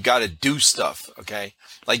purpose? Well, you got to do stuff, okay?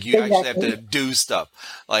 Like, you actually have to do stuff,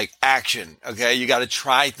 like action, okay? You got to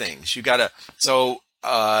try things. You got to, so,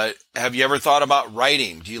 have you ever thought about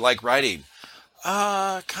writing? Do you like writing?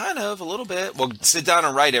 Kind of, a little bit. Well, sit down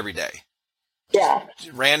and write every day.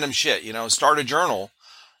 Random shit, you know, start a journal,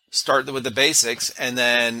 start with the basics, and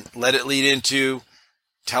then let it lead into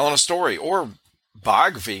telling a story or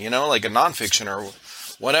biography, you know, like a nonfiction or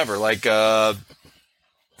whatever, like,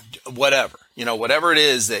 whatever, you know, whatever it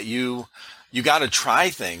is that you got to try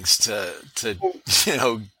things to, you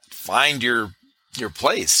know, find your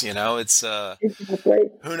place, you know, it's,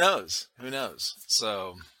 who knows?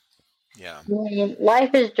 So, yeah. I mean,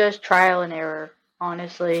 life is just trial and error,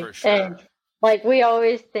 honestly. For sure. And like, we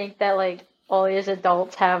always think that like all these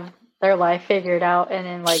adults have their life figured out. And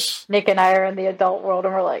then like Nick and I are in the adult world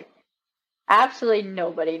and we're like, absolutely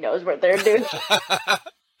nobody knows what they're doing.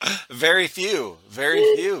 Very few,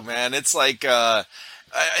 man. It's like anything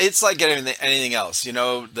else, you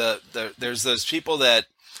know, there's those people that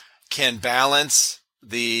can balance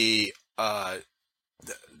the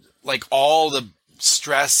like all the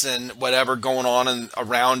stress and whatever going on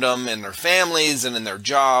around them and their families and in their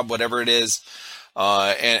job, whatever it is,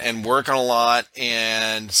 and working a lot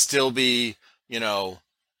and still be,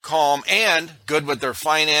 calm and good with their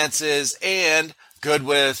finances and good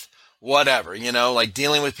with whatever, like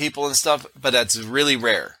dealing with people and stuff, but that's really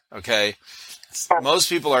rare. Okay. Most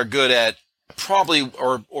people are good at probably,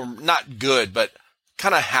 or not good, but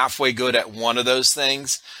kind of halfway good at one of those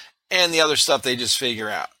things. And the other stuff they just figure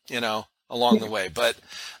out, along the way. But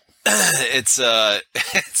it's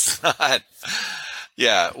not,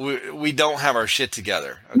 yeah, we don't have our shit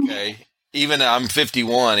together. Okay. Even I'm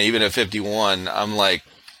 51, even at 51, I'm like,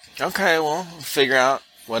 okay, well, we'll figure out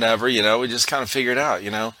whatever, we just kind of figure it out,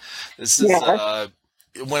 this is,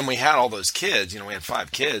 when we had all those kids, we had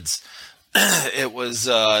 5 kids, it was,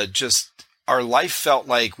 just, our life felt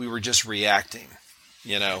like we were just reacting,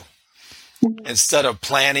 instead of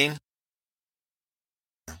planning,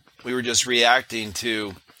 we were just reacting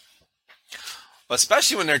to,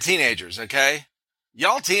 especially when they're teenagers. Okay.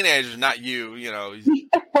 Y'all teenagers, not you,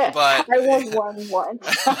 but I was one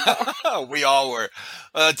once. we all were.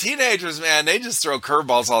 Teenagers, man, they just throw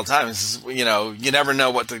curveballs all the time. It's just, you never know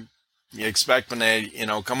what to expect when they,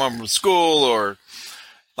 come home from school, or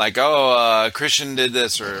like, Christian did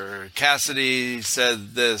this, or Cassidy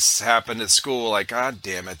said this happened at school. Like, God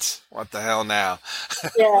damn it. What the hell now?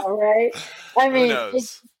 Yeah, right. I Who mean,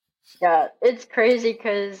 knows? it's crazy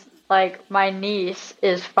because like my niece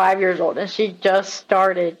is 5 years old and she just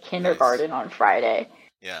started kindergarten on Friday.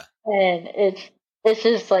 Yeah. And it's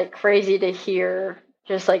just like crazy to hear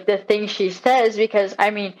just like the things she says, because I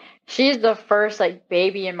mean, she's the first like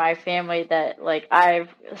baby in my family that like I've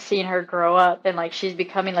seen her grow up, and like she's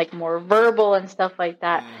becoming like more verbal and stuff like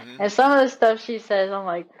that. Mm-hmm. And some of the stuff she says, I'm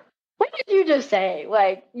like, what did you just say?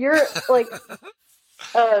 Like, you're like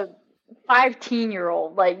a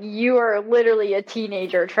 15-year-old, like you are literally a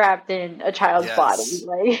teenager trapped in a child's body.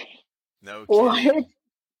 Like, no what? kidding.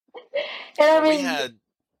 And I Well, we mean, had,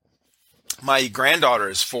 my granddaughter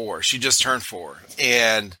is 4. She just turned 4,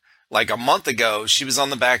 and like a month ago, she was on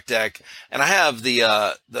the back deck, and I have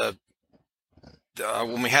the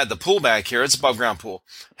when we had the pool back here, it's above ground pool,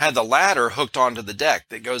 had the ladder hooked onto the deck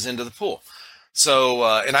that goes into the pool. So,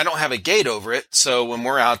 and I don't have a gate over it. So when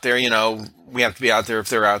we're out there, we have to be out there if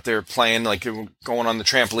they're out there playing, like going on the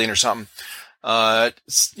trampoline or something,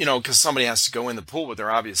 cause somebody has to go in the pool with her,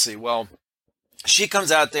 obviously. Well, she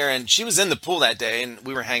comes out there, and she was in the pool that day, and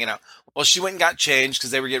we were hanging out. Well, she went and got changed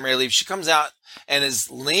because they were getting ready to leave. She comes out and is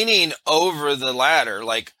leaning over the ladder,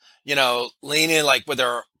 like, leaning, like with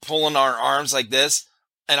her pulling our arms like this.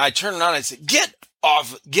 And I turned around and I said,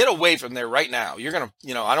 get away from there right now. You're going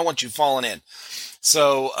to, I don't want you falling in.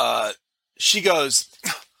 So, she goes,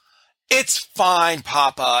 it's fine,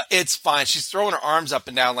 Papa. It's fine. She's throwing her arms up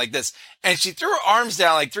and down like this. And she threw her arms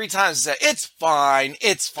down like 3 times and said, it's fine,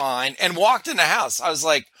 and walked in the house. I was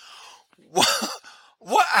like, what?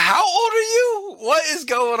 How old are you? What is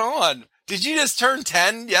going on? Did you just turn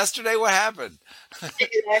 10 yesterday? What happened?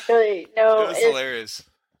 exactly. No, It was hilarious.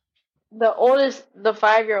 The oldest, the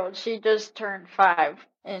 5-year-old, she just turned 5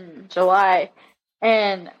 in July.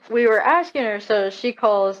 And we were asking her, so she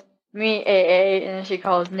calls me AA, and then she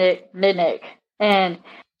calls Nick Nick. And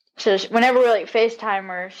so whenever we like FaceTime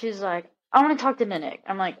her, she's like, I want to talk to Nick.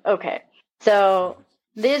 I'm like, okay. So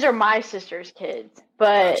these are my sister's kids,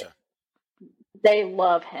 but Gotcha. They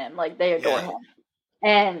love him. Like, they adore him.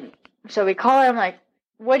 And so we call her. I'm like,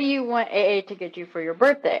 what do you want AA to get you for your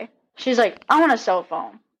birthday? She's like, I want a cell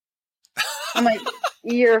phone. I'm like,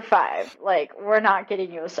 you're 5. Like, we're not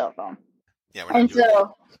getting you a cell phone. Yeah, we're not and doing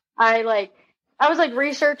so I was like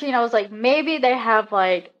researching. I was like, maybe they have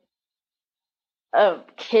like a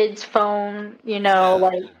kid's phone,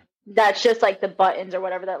 like that's just like the buttons or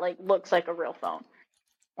whatever that like looks like a real phone.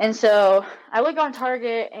 And so I look on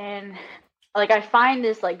Target, and like I find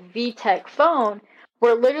this like VTech phone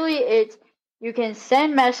where literally you can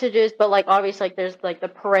send messages, but like obviously like there's like the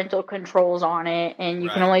parental controls on it, and you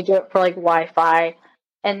can only do it for like Wi-Fi.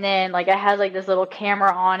 And then like it has like this little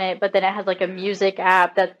camera on it, but then it has like a music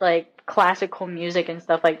app that's like classical music and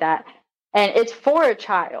stuff like that. And it's for a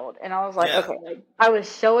child. And I was like, okay, like I was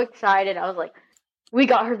so excited. I was like, we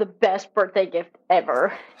got her the best birthday gift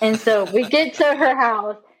ever. And so we get to her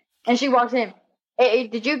house, and she walks in. Hey,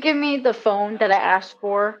 did you give me the phone that I asked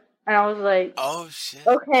for? And I was like, oh, shit.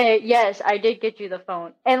 Okay, yes, I did get you the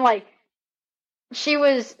phone. And like, she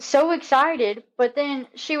was so excited, but then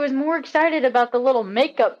she was more excited about the little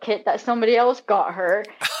makeup kit that somebody else got her.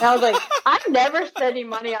 And I was like, I'm never spending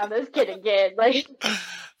money on this kid again. Like,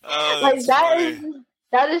 like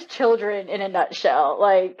that is children in a nutshell.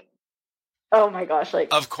 Like, oh my gosh, like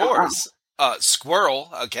Of course. Squirrel.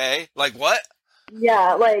 Okay. Like what?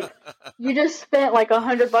 Yeah, like you just spent like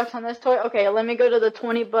 $100 on this toy. Okay, let me go to the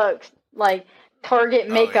 $20 like Target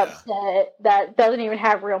Oh makeup yeah. set that doesn't even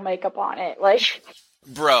have real makeup on it. Like,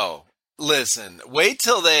 Bro, listen, wait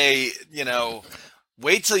till when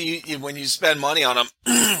you spend money on them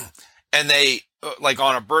and they, like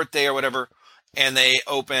on a birthday or whatever, and they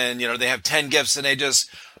open, they have 10 gifts and they just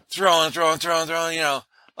throwing,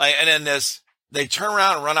 like, and then they turn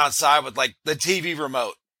around and run outside with like the TV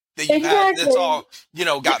remote that you've had, that's exactly.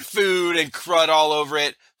 all, got food and crud all over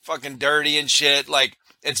it, fucking dirty and shit. Like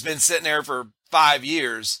it's been sitting there for 5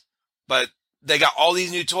 years, but they got all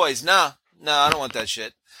these new toys. Nah, no, I don't want that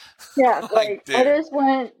shit. Yeah, Like, like I dude, just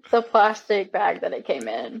want the plastic bag that it came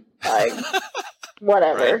in. Like, right?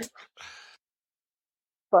 whatever.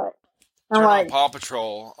 But I'm Turn on like, Paw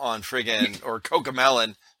Patrol on friggin' or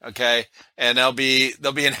Cocomelon, okay? And they'll be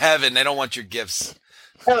in heaven. They don't want your gifts.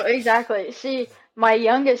 oh, exactly. See, my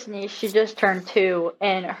youngest niece, she just turned 2,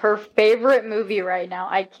 and her favorite movie right now,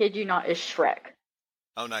 I kid you not, is Shrek.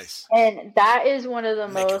 Oh, nice. And that is one of the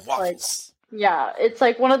Making most like, waffles. yeah, it's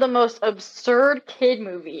like one of the most absurd kid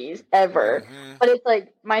movies ever. Mm-hmm. But it's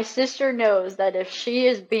like my sister knows that if she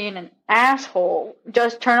is being an asshole,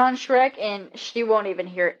 just turn on Shrek and she won't even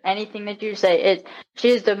hear anything that you say. She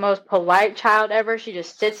is the most polite child ever. She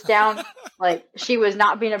just sits down like she was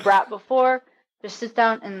not being a brat before, just sits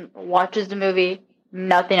down and watches the movie.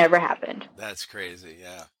 Nothing ever happened. That's crazy.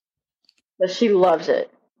 Yeah. But she loves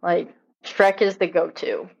it. Like Shrek is the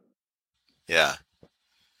go-to. Yeah.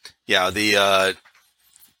 Yeah.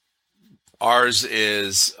 Ours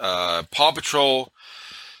is Paw Patrol,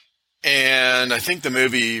 and I think the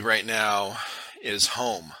movie right now is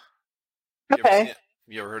Home. You ever seen Okay. it?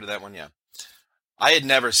 You ever heard of that one? Yeah. I had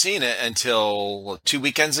never seen it until 2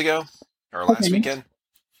 weekends ago or last Okay. weekend.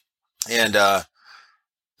 And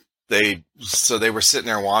they were sitting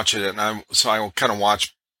there watching it, and I kind of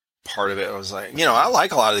watched part of it. I was like, I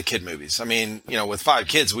like a lot of the kid movies. I mean, with 5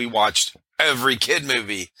 kids, we watched every kid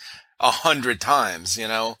movie 100 times.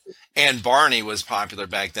 And Barney was popular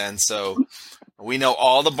back then, so we know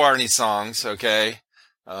all the Barney songs. Okay,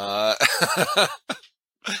 uh,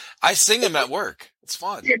 I sing them at work. It's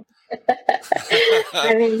fun.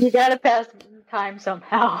 I mean, you gotta pass time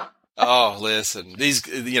somehow. Oh, listen, these,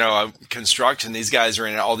 construction, these guys are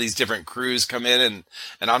in all these different crews come in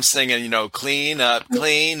and I'm singing, clean up.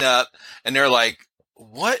 And they're like,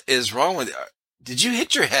 what is wrong with you? Did you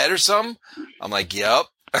hit your head or something? I'm like, yep.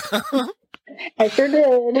 I sure did.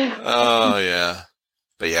 Oh yeah.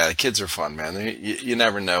 But yeah, the kids are fun, man. You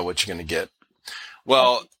never know what you're going to get.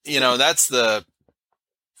 Well, that's the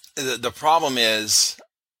problem is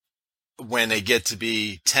when they get to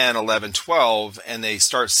be 10, 11, 12, and they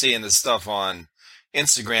start seeing this stuff on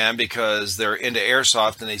Instagram because they're into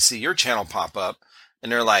Airsoft and they see your channel pop up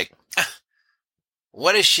and they're like,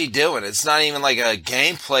 what is she doing? It's not even like a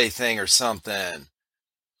gameplay thing or something.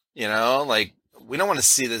 Like we don't want to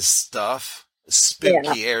see this stuff. Yeah.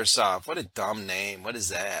 Spooky Airsoft. What a dumb name. What is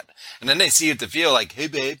that? And then they see you at the field like, hey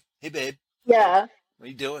babe, Yeah. what are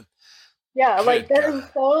you doing? Yeah. Like Good they're God.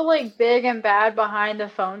 so like big and bad behind the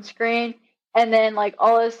phone screen. And then like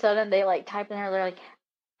all of a sudden they like type in there, they're like,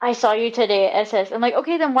 I saw you today at SS. I'm like,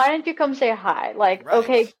 okay, then why didn't you come say hi? Like, Right.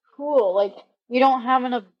 okay, cool. Like you don't have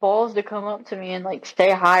enough balls to come up to me and like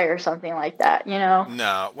say hi or something like that, you know?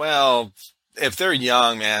 No, well, if they're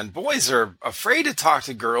young, man, boys are afraid to talk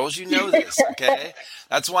to girls. You know this, okay?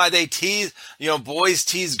 That's why they tease, boys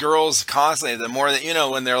tease girls constantly. The more that,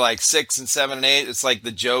 when they're like 6 and 7 and 8, it's like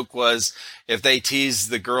the joke was if they tease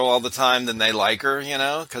the girl all the time, then they like her,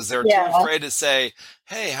 because they're too Yeah. afraid to say,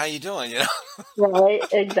 hey, how you doing? Right,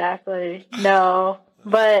 exactly. No,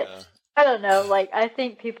 but Yeah. I don't know. Like, I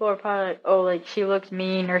think people are probably like, oh, like she looks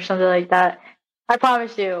mean or something like that. I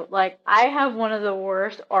promise you, like, I have one of the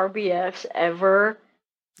worst RBFs ever.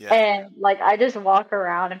 Yeah. And, like, I just walk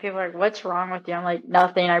around and people are like, what's wrong with you? I'm like,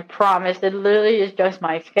 nothing, I promise. It literally is just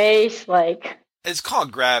my face. Like, It's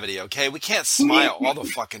called gravity, okay? We can't smile all the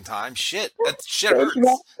fucking time. Shit, that shit hurts. All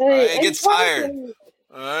exactly, right, it gets tired. exactly.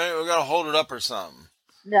 All right, we gotta hold it up or something.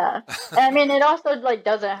 Yeah. I mean, it also like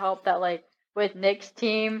doesn't help that like with Nick's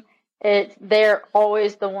team, they're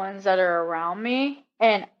always the ones that are around me,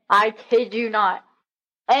 and I kid you not,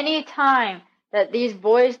 anytime that these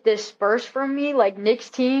boys disperse from me, like Nick's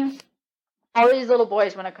team, all these little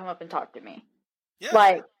boys want to come up and talk to me. Yeah.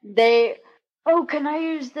 Like oh, can I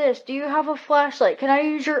use this? Do you have a flashlight? Can I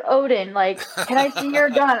use your Odin? Like, can I see your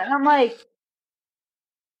gun? And I'm like,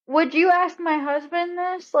 would you ask my husband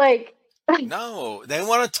this? Like, No, they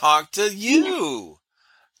want to talk to you.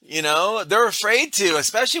 They're afraid to,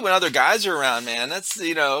 especially when other guys are around, man. That's,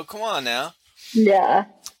 come on now. Yeah.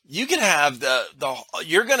 You can have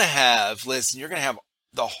you're going to have, listen, you're going to have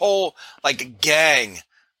the whole, like, a gang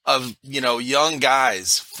of, young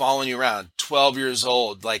guys following you around, 12 years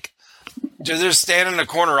old. Like, they're standing in a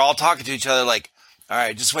corner all talking to each other like, all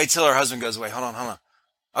right, just wait till her husband goes away. Hold on.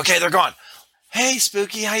 Okay, they're gone. Hey,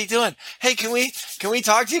 Spooky, how you doing? Hey, can we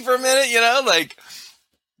talk to you for a minute? Like,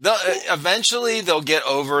 eventually they'll get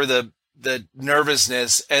over the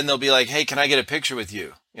nervousness and they'll be like, hey, can I get a picture with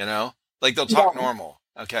you? Like, they'll talk normal.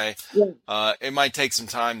 Okay. Yeah. It might take some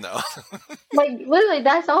time though. Like, literally,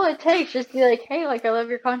 that's all it takes. Just be like, hey, like, I love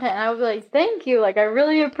your content. And I'll be like, thank you. Like, I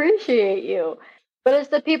really appreciate you. But it's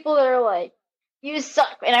the people that are like, you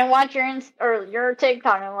suck. And I want your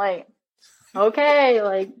TikTok. And I'm like, okay,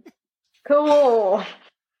 like, cool.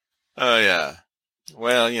 Oh yeah.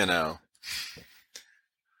 Well,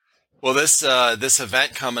 Well, this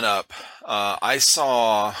event coming up, I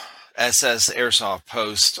saw SS Airsoft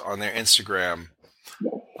post on their Instagram,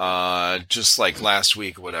 just like last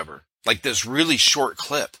week or whatever, like this really short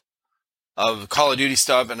clip of Call of Duty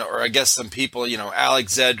stuff, or I guess some people,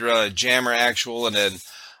 Alex Zedra, Jammer Actual, and then,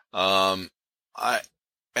 I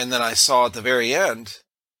saw at the very end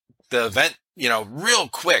the event, real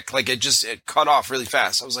quick, like it cut off really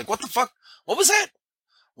fast. I was like, what the fuck? What was that?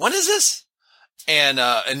 When is this? And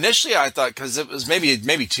initially I thought, because it was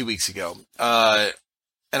maybe 2 weeks ago,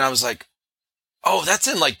 and I was like, oh, that's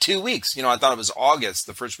in like 2 weeks. I thought it was August,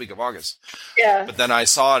 the first week of August. Yeah. But then I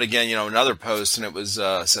saw it again, another post, and it was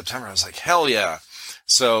September. I was like, hell yeah.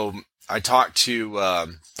 So I talked to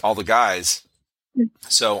all the guys.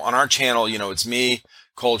 So on our channel, it's me,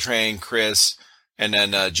 Coltrane, Chris, and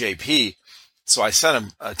then JP. So I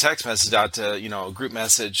sent a text message out to, a group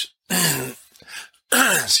message.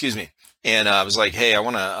 Excuse me. And I was like, hey, I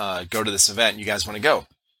want to go to this event. You guys want to go?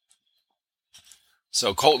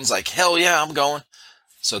 So Colton's like, hell yeah, I'm going.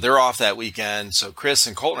 So they're off that weekend. So Chris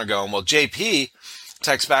and Colton are going. Well, JP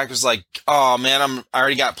text back was like, oh man, I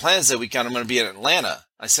already got plans that weekend. I'm going to be in Atlanta.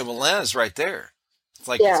 I said, well, Atlanta's right there. It's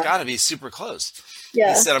like, It's got to be super close.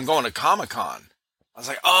 Yeah. He said, I'm going to Comic-Con. I was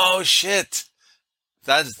like, oh shit.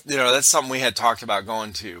 That's something we had talked about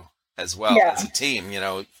going to as well as a team,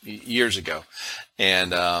 years ago.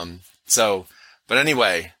 And, but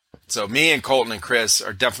anyway, so me and Colton and Chris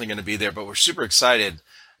are definitely going to be there, but we're super excited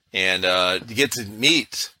and to get to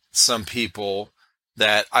meet some people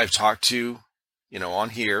that I've talked to, on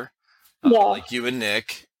here, like you and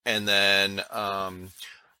Nick. And then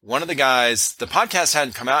one of the guys, the podcast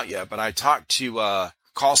hadn't come out yet, but I talked to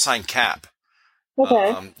Call Sign Cap.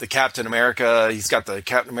 Okay. The Captain America, he's got the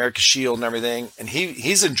Captain America shield and everything, and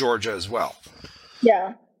he's in Georgia as well.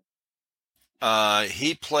 Yeah.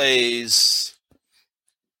 He plays,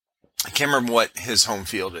 I can't remember what his home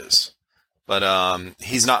field is, but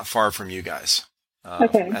he's not far from you guys,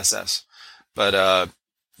 from SS. But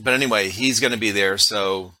anyway, he's going to be there.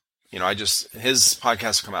 So, his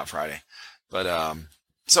podcast will come out Friday. But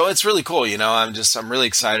so it's really cool. I'm really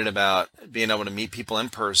excited about being able to meet people in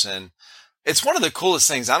person. It's one of the coolest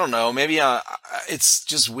things. I don't know. Maybe it's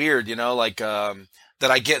just weird, that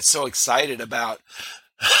I get so excited about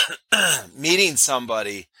meeting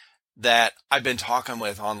somebody that I've been talking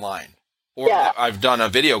with online or that I've done a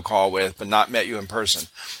video call with, but not met you in person.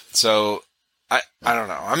 So I don't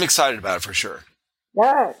know. I'm excited about it for sure.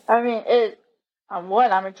 Yeah. I mean,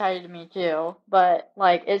 I'm excited to meet you, but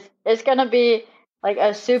like, it's going to be like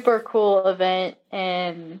a super cool event.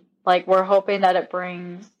 And like, we're hoping that it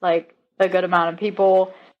brings like a good amount of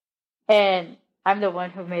people. And I'm the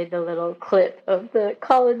one who made the little clip of the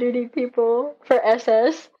Call of Duty people for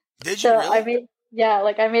SS. Did you really?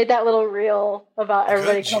 I made that little reel about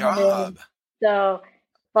everybody coming in. So,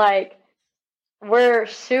 like, we're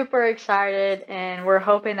super excited, and we're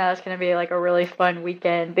hoping that it's going to be like a really fun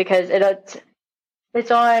weekend because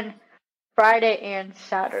it's on Friday and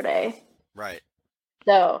Saturday. Right.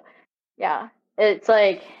 So, yeah, it's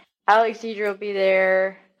like Alex Zedra will be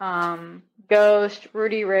there. Ghost,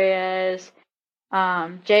 Rudy Reyes,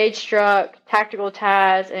 Jade Struck, Tactical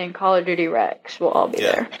Taz, and Call of Duty Rex will all be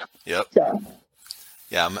there. Yep. So.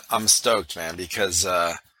 Yeah, I'm stoked, man, because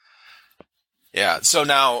so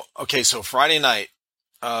now, so Friday night,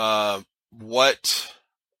 what's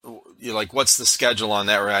the schedule on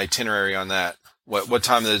that or itinerary on that? What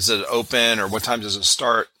time does it open or what time does it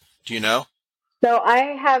start? Do you know? So I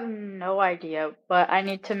have no idea, but I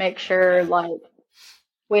need to make sure like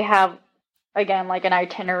we have again like an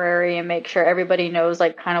itinerary and make sure everybody knows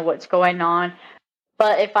like kind of what's going on.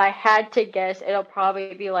 But if I had to guess, it'll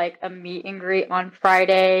probably be like a meet and greet on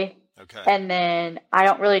Friday Okay. And then I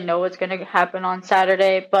don't really know what's going to happen on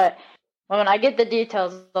Saturday, but when I get the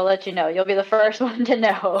details, I'll let you know. You'll be the first one to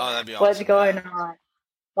know Oh, that'd be what's awesome. going Yeah. on.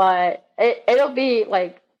 But it'll be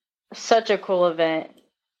like such a cool event.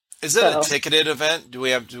 Is it a ticketed event? Do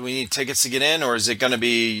we need tickets to get in, or is it going to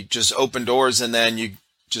be just open doors and then you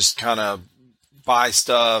just kind of buy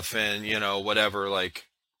stuff and whatever, like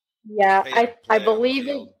Yeah, pay to I play on the believe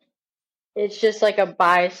field? it's just like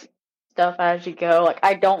a stuff as you go. Like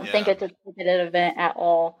I don't think Yeah. it's a ticketed event at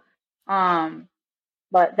all. Yeah.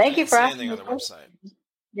 But I thank you didn't for see asking anything on these their questions. website.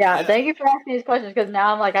 Yeah, Yeah. thank you for asking these questions because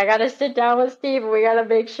now I'm like I gotta sit down with Steve and we gotta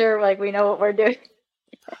make sure like we know what we're doing.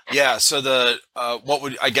 Yeah. So what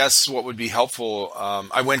would be helpful?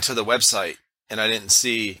 I went to the website and I didn't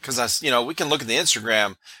see, because we can look at the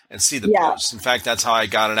Instagram and see the Yeah. posts. In fact, that's how I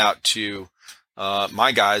got it out to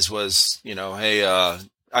my guys was, hey,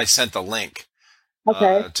 I sent the link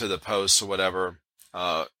Okay. to the post or whatever.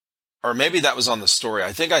 Or maybe that was on the story.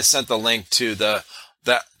 I think I sent the link to the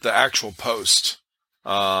actual post.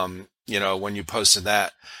 When you posted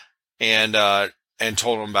that, and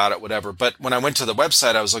told them about it, whatever. But when I went to the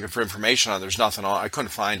website, I was looking for information on it. There's nothing on. I couldn't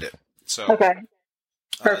find it. So Okay.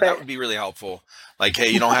 that would Perfect. be really helpful. Like, hey,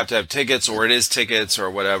 you don't have to have tickets, or it is tickets,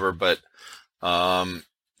 or whatever. But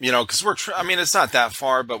because I mean, it's not that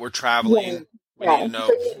far, but we're Yeah. traveling. We need Yeah. to So know.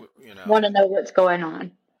 you want to know what's going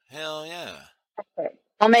on. Hell yeah. Okay.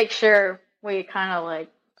 I'll make sure we kind of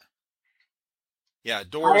like Yeah,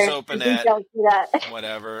 doors open at details to that.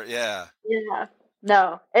 whatever. Yeah, Yeah.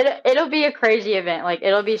 No, it'll be a crazy event. Like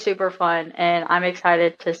it'll be super fun, and I'm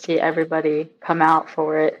excited to see everybody come out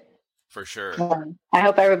for it. for sure. I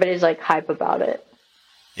hope everybody's like hype about it.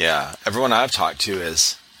 Yeah, everyone I've talked to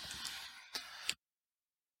is.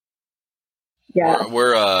 Yeah.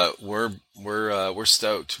 We're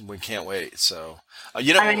stoked. We can't wait. So, I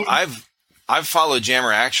mean, I've followed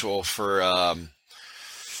Jammer Actual for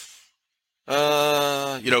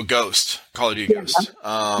Ghost, Call of Duty yeah, Ghost.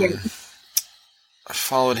 yeah. I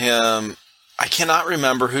followed him. I cannot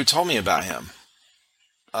remember who told me about him.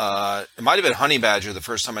 It might have been Honey Badger the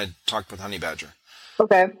first time I talked with Honey Badger.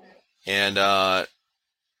 Okay. And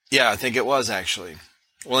yeah, I think it was actually.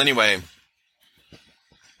 Well, anyway,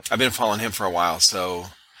 I've been following him for a while. So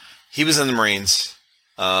he was in the Marines,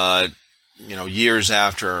 years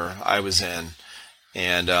after I was in.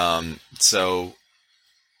 And and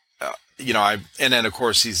then of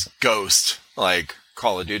course he's Ghost, like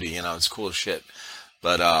Call of Duty, it's cool as shit.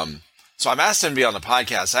 But so I've asked him to be on the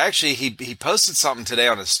podcast. He posted something today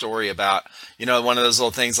on his story about, one of those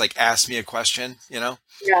little things like ask me a question,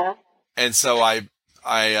 Yeah. And so I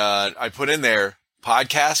put in there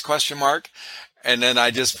podcast ? And then I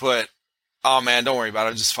just put, oh man, don't worry about it.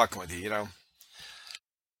 I'm just fucking with you,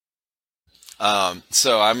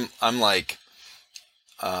 So I'm like,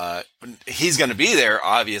 he's going to be there,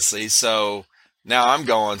 obviously. So now I'm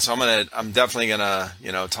going. So I'm definitely gonna,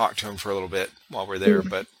 talk to him for a little bit while we're there.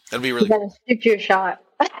 But it'll be really cool. Shoot you a shot.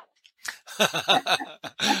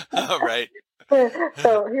 All right.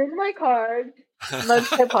 So here's my card. Let's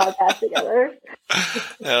get a podcast together.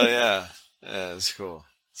 Hell yeah. Yeah, it's cool.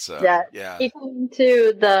 So yeah. He came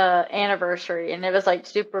to the anniversary and it was like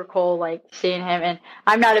super cool, like seeing him. And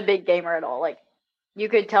I'm not a big gamer at all. Like you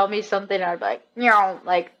could tell me something and I'd be like,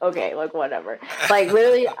 like, okay, like whatever. Like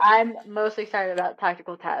literally I'm most excited about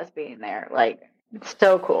Tactical Taz being there. Like it's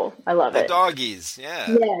so cool. I love it. The doggies, yeah.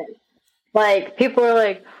 Yeah. Like people are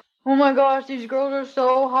like, oh my gosh, these girls are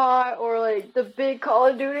so hot, or like the big Call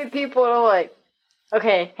of Duty people, and I'm like,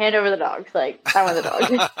 okay, hand over the dogs. Like I want the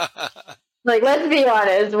dogs. Like let's be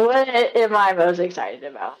honest, what am I most excited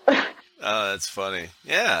about? Oh, that's funny.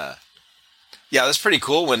 Yeah. Yeah, that's pretty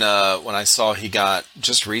cool when I saw he got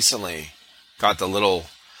just recently got the little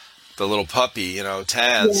puppy,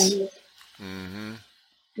 Taz. Yeah. Mm-hmm.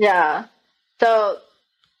 Yeah. So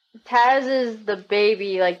Taz is the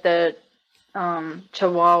baby, like the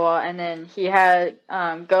Chihuahua, and then he had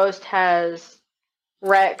Ghost has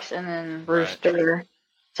Rex, and then Rooster. Right.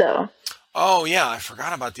 So. Oh yeah, I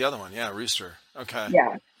forgot about the other one. Yeah, Rooster. Okay.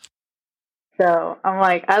 Yeah. So I'm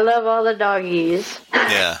like, I love all the doggies.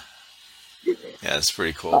 Yeah. Yeah, it's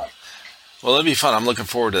pretty cool. Well, it'll be fun. I'm looking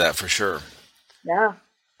forward to that for sure. Yeah.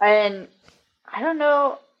 And I don't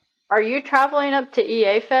know, are you traveling up to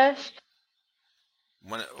EA Fest?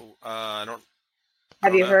 When I don't.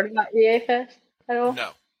 Have you heard about EA Fest at all? No.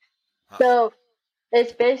 So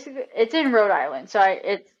it's in Rhode Island. So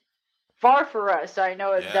it's far for us. So I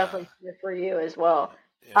know it's definitely for you as well.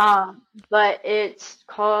 Yeah. But it's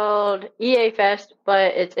called EA Fest,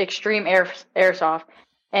 but it's Extreme Airsoft.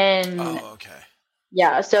 And okay.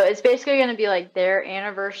 Yeah, so it's basically going to be like their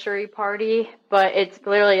anniversary party, but it's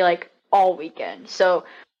literally like all weekend. So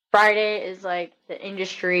Friday is like the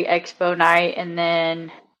industry expo night, and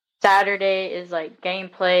then Saturday is like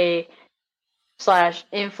gameplay slash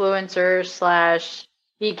influencers slash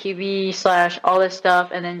BQB slash all this stuff,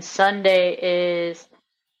 and then Sunday is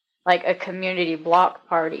like a community block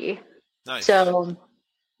party. Nice. So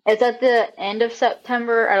it's at the end of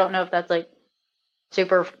September. I don't know if that's like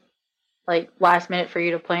super like last minute for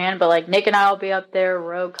you to plan, but like Nick and I will be up there.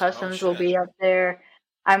 Rogue Customs will be up there.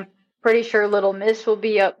 I'm pretty sure Little Miss will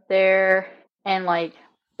be up there, and like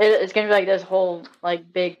it's gonna be like this whole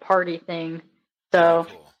like big party thing. So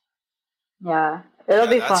cool. Yeah, it'll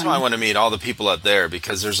be fun. That's why I want to meet all the people up there,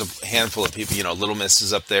 because there's a handful of people. You know, Little Miss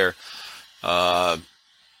is up there.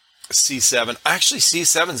 C7. Actually,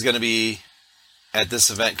 C7 is going to be at this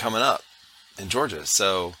event coming up in Georgia.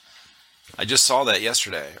 So I just saw that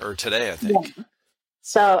yesterday or today, I think.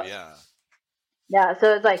 Yeah.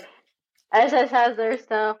 So it's like SS has their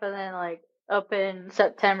stuff, and then like up in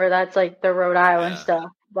September, that's like the Rhode Island stuff.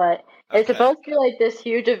 But it's supposed to be like this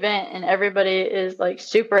huge event, and everybody is like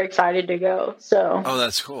super excited to go. So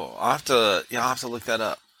that's cool. I'll have to look that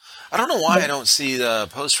up. I don't know why I don't see the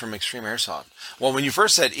post from Extreme Airsoft. Well, when you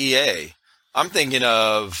first said EA, I'm thinking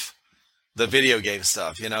of the video game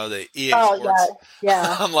stuff, you know, the EA Sports.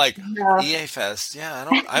 Yeah. I'm like, EA Fest. Yeah,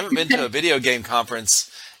 I haven't been to a video game conference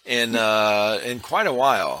in quite a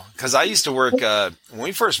while, because I used to work when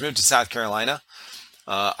we first moved to South Carolina.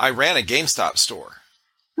 I ran a GameStop store.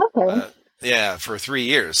 Okay. For 3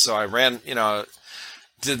 years. So I ran, you know,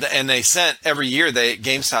 and they sent every year.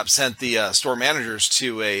 GameStop sent the store managers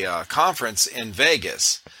to a conference in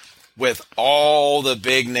Vegas with all the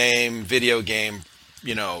big name video game,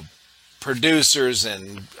 you know, producers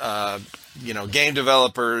and game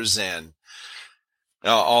developers and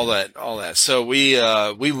all that. So we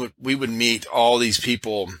would meet all these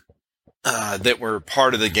people that were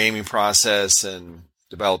part of the gaming process and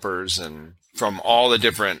developers and from all the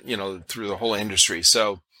different, you know, through the whole industry.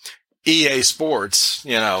 So EA Sports,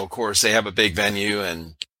 you know, of course, they have a big venue,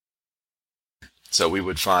 and so we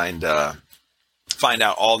would find out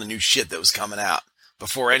all the new shit that was coming out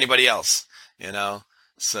before anybody else, you know.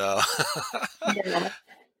 So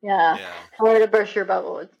yeah. Sorry to burst your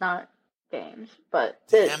bubble. It's not games, but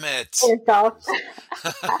damn it. Airsoft.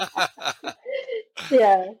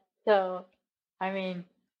 Yeah. So, I mean,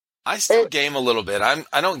 I still game a little bit.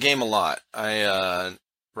 I don't game a lot.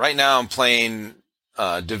 Right now I'm playing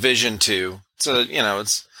Division 2. So, you know,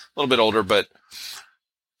 it's a little bit older, but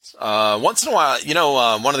once in a while, you know,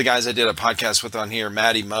 one of the guys I did a podcast with on here,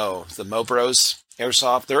 Matty Mo, the Mo Bros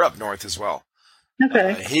Airsoft, they're up north as well.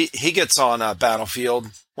 Okay. He gets on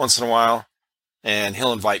Battlefield once in a while, and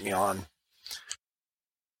he'll invite me on.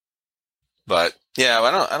 But yeah,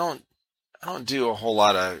 I don't do a whole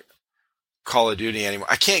lot of Call of Duty anymore.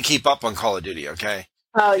 I can't keep up on Call of Duty. Okay.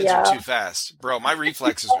 Oh, Kids are too fast, bro. My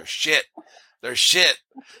reflexes are shit. They're shit.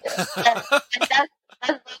 That's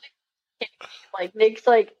like Nick's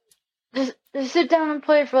like, just sit down and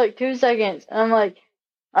play for like 2 seconds. And I'm like,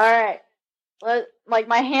 all right. Like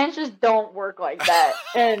my hands just don't work like that,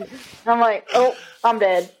 and I'm like, oh, I'm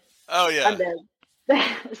dead. Oh yeah, I'm dead.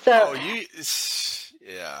 So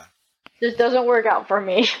just doesn't work out for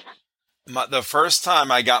me. The first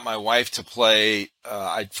time I got my wife to play,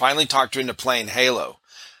 I finally talked her into playing Halo.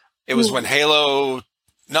 It was when Halo.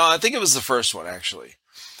 No, I think it was the first one actually.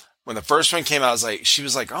 When the first one came out, she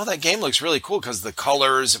was like, "Oh, that game looks really cool because the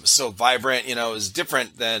colors, it was so vibrant. You know, it was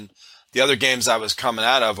different than the other games I was coming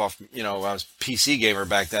out of, you know, I was PC gamer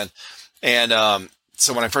back then." And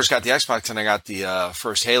so when I first got the Xbox and I got the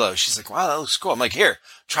first Halo, she's like, "Wow, that looks cool." I'm like, "Here,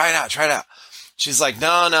 try it out. She's like,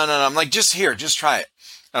 no. I'm like, just try it.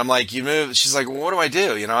 And I'm like, you move. She's like, well, what do I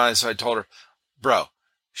do? You know, so I told her, bro,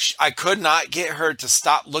 I could not get her to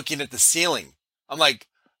stop looking at the ceiling. I'm like,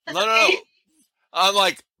 no. I'm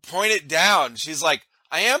like, point it down. She's like,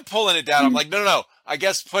 I am pulling it down. I'm like, no. I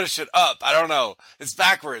guess push it up. I don't know. It's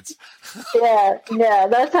backwards. Yeah,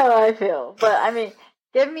 that's how I feel. But I mean,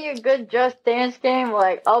 give me a good Just Dance game.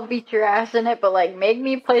 Like, I'll beat your ass in it. But like, make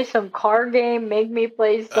me play some car game. Make me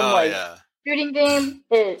play some shooting game.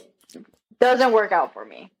 It doesn't work out for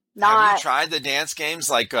me. Have you tried the dance games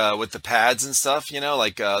like with the pads and stuff? You know,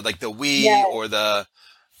 like the Wii or the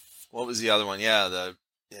what was the other one? Yeah.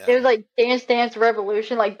 It was like Dance Dance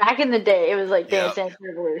Revolution. Like back in the day, it was like Dance Dance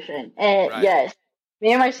Revolution. And yes,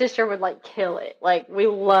 me and my sister would like kill it. Like we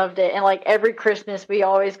loved it. And like every Christmas, we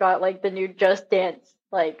always got like the new Just Dance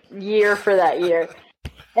like year for that year.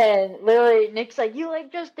 And literally, Nick's like, "You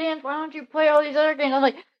like Just Dance? Why don't you play all these other games?" I'm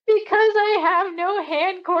like, because I have no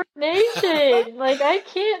hand coordination. Like I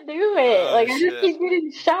can't do it. I just keep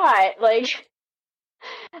getting shot. Like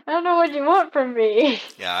I don't know what you want from me.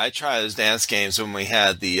 Yeah, I tried those dance games when we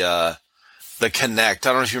had the Kinect. I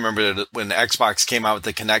don't know if you remember when Xbox came out with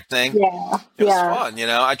the Kinect thing. Yeah, It was yeah. fun,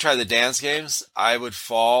 I tried the dance games. I would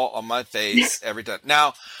fall on my face every time.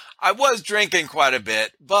 Now, I was drinking quite a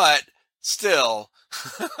bit, but still,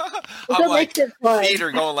 It I'm still makes like, it fun. feet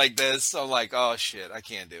are going like this. I'm like, oh shit, I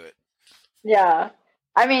can't do it. Yeah.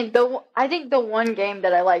 I mean, I think the one game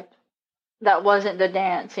that I liked that wasn't the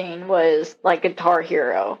dancing was like Guitar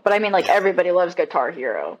Hero. But I mean, like Yeah, everybody loves Guitar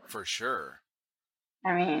Hero. for sure.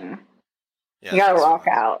 I mean, Yeah, you that gotta was rock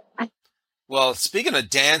fun. out. Well, speaking of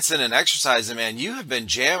dancing and exercising, man, you have been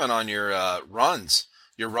jamming on your runs.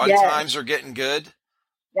 Your run Yes, times are getting good.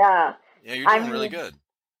 yeah. Yeah, you're I doing really mean, good.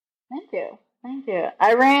 thank you. Thank you.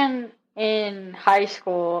 I ran in high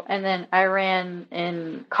school and then I ran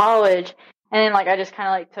in college and then like I just kind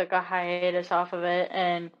of like took a hiatus off of it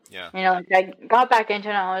and Yeah. like I got back into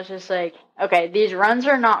it and I was just like, okay, these runs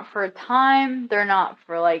are not for time. They're not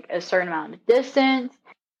for like a certain amount of distance.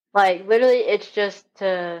 Like literally it's just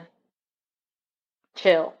to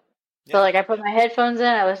chill. So Yeah. like I put my headphones in,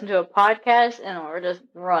 I listen to a podcast and we're just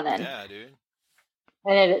running. Yeah, dude.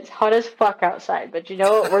 And it is hot as fuck outside, but you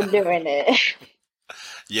know what? We're doing it.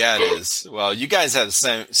 Yeah, it is. Well, you guys have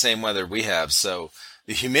the same weather we have, so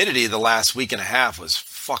the humidity the last week and a half was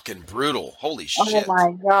fucking brutal. Holy Oh shit.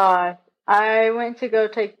 my gosh. I went to go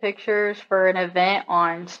take pictures for an event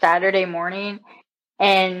on Saturday morning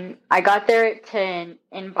and I got there at 10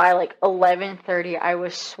 and by like 11:30 I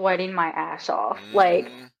was sweating my ass off. Like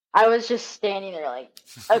Hmm. I was just standing there like,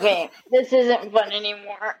 okay, this isn't fun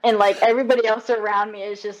anymore. And like everybody else around me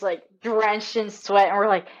is just like drenched in sweat and we're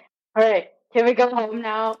like, all right, can we go home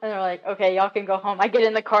now? And they're like, okay, y'all can go home. I get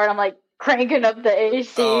in the car and I'm like cranking up the Oh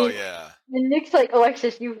AC. yeah. And Nick's like,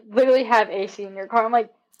 Alexis, you literally have AC in your car. I'm like,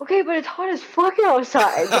 okay, but it's hot as fuck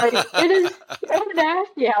outside. Like, it is so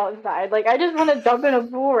nasty outside. Like, I just want to jump in a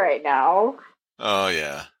pool right now. Oh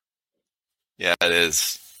yeah. Yeah, it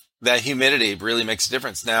is. That humidity really makes a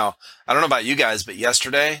difference. Now, I don't know about you guys, but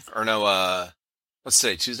yesterday, or no, what's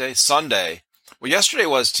today, Tuesday? Sunday. Well, yesterday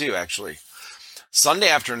was too, actually. Sunday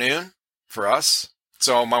afternoon for us.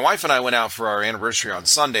 So my wife and I went out for our anniversary on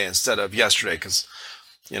Sunday instead of yesterday because,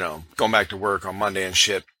 going back to work on Monday and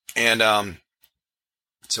shit. And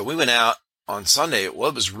so we went out on Sunday. Well,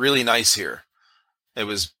 it was really nice here. It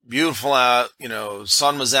was beautiful out,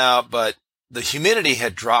 sun was out, but the humidity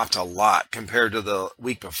had dropped a lot compared to the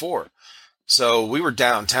week before. So we were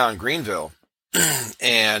downtown Greenville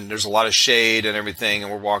and there's a lot of shade and everything.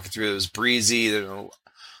 And we're walking through. It was breezy. There's a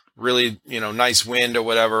really, nice wind or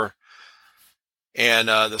whatever. And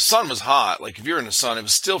the sun was hot. Like if you're in the sun, it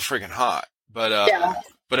was still freaking hot, Yeah.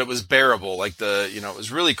 but it was bearable. Like it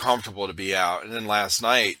was really comfortable to be out. And then last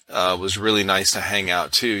night was really nice to hang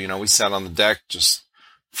out too. We sat on the deck just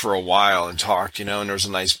for a while and talked, and there was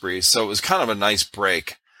a nice breeze. So it was kind of a nice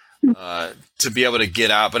break to be able to get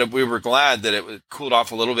out. But we were glad that it cooled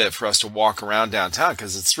off a little bit for us to walk around downtown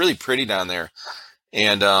because it's really pretty down there.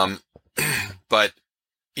 And but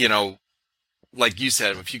like you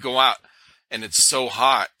said, if you go out and it's so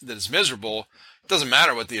hot that it's miserable, it doesn't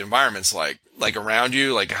matter what the environment's like around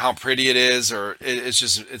you, like how pretty it is, or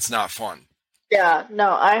it's not fun. Yeah. No,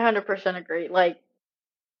 I 100% agree. Like,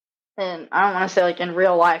 and I don't want to say like in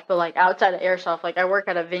real life, but like outside of Airsoft, like I work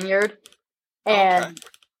at a vineyard Oh, okay. and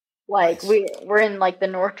like Nice. we're in like the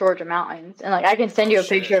North Georgia mountains and like I can send Oh, you a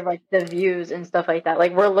picture shit. of like the views and stuff like that.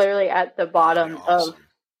 Like we're literally at the That'd be bottom of awesome.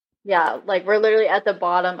 yeah, like we're literally at the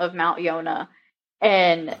bottom of Mount Yona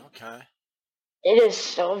and Okay. it is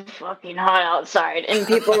so fucking hot outside and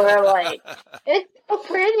people are like, it's so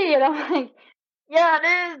pretty and I'm like, yeah,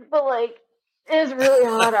 it is, but like it's really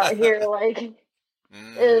hot out here. Like it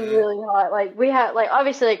is Hmm. really hot. Like we have like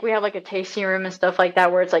obviously like we have like a tasting room and stuff like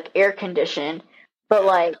that where it's like air conditioned, but Yeah.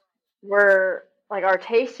 like we're like our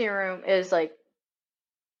tasting room is like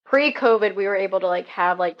pre-COVID we were able to like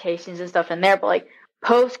have like tastings and stuff in there, but like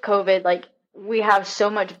post-COVID like we have so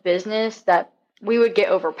much business that we would get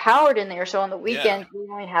overpowered in there. So on the Yeah. weekends we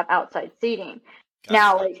only have outside seating.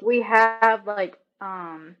 Now Gotcha. like we have like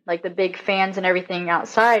the big fans and everything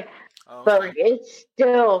outside, Oh, but okay. like it's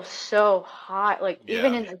still so hot, like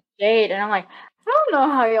even Yeah. in the shade. And I'm like, I don't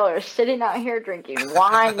know how y'all are sitting out here drinking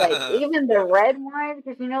wine, like even the Yeah. red wine,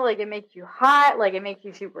 because like it makes you hot, like it makes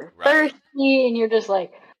you super Right. thirsty, and you're just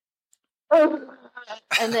like, oh.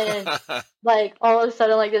 And then like all of a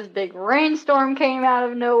sudden, like this big rainstorm came out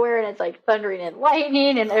of nowhere, and it's like thundering and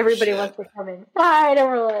lightning, and Oh everybody shit. wants to come inside, and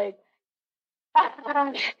we're like,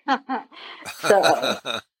 so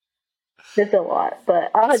it's a lot.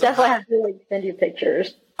 But I'll So definitely how have to like send you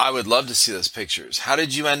pictures. I would love to see those pictures. How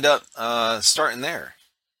did you end up starting there?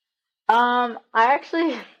 I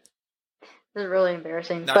actually this is really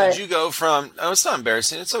embarrassing, Now, did but you go from? Oh, it's not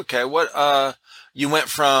embarrassing. It's okay. What? You went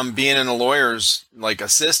from being in a lawyer's like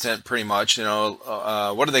assistant, pretty much.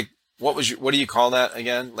 What do they? What was your? What do you call that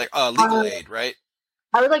again? Like legal um, aid, right?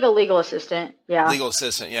 I was like a legal assistant. Yeah. Legal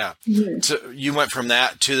assistant. Yeah. Mhm. So you went from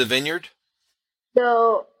that to the vineyard.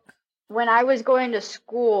 So when I was going to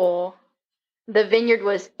school, the vineyard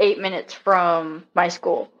was 8 minutes from my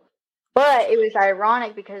school. But it was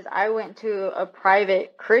ironic because I went to a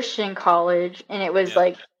private Christian college and it was Yeah.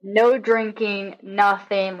 like no drinking,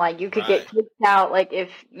 nothing. Like you could get Right. kicked out like if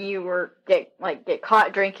you were get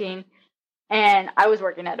caught drinking. And I was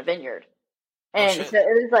working at a vineyard. Oh And shit. so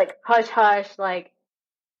it was like hush hush, like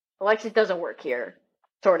Alexis doesn't work here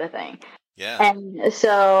sort of thing. Yeah. And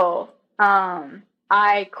so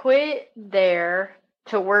I quit there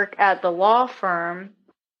to work at the law firm.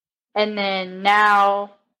 And then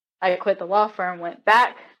now I quit the law firm, went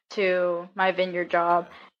back to my vineyard job,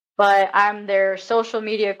 but I'm their social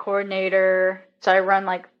media coordinator. So I run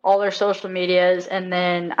like all their social medias and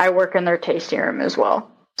then I work in their tasting room as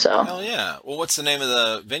well. So Hell yeah. Well, what's the name of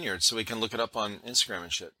the vineyard so we can look it up on Instagram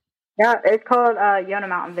and shit? yeah, it's called Yona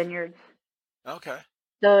Mountain Vineyards. Okay.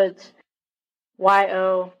 So it's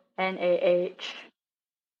YONAH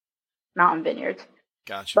Mountain Vineyards.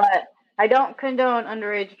 Gotcha. But I don't condone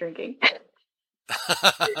underage drinking.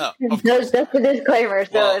 Of course That's not. a disclaimer.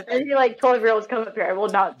 So Well, if any like 12-year-olds come up here, I will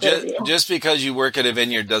not serve you. just because you work at a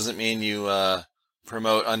vineyard doesn't mean you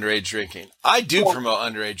promote underage drinking. I do Yeah. promote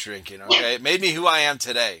underage drinking. Okay, it made me who I am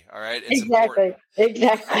today. All right, it's Exactly.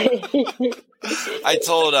 important. Exactly. I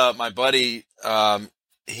told my buddy,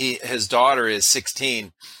 his daughter is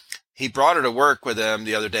 16. He brought her to work with him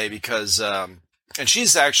the other day because, and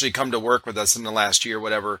she's actually come to work with us in the last year,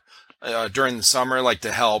 whatever, during the summer, like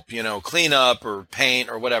to help, clean up or paint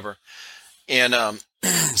or whatever. And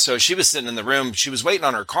so she was sitting in the room. She was waiting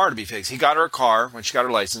on her car to be fixed. He got her a car when she got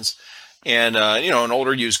her license, and an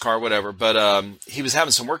older used car, whatever. But he was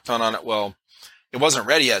having some work done on it. Well, it wasn't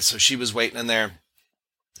ready yet, so she was waiting in there.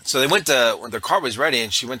 So they went to when the car was ready,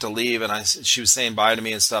 and she went to leave, and she was saying bye to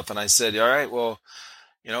me and stuff. And I said, "All right, well,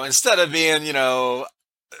 instead of being,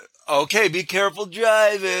 okay, be careful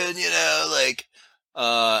driving, like."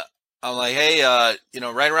 I'm like, hey,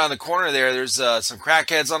 right around the corner there's some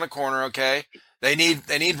crackheads on the corner. Okay, they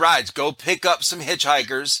need rides. Go pick up some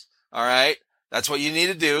hitchhikers. All right, that's what you need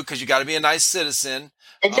to do because you got to be a nice citizen.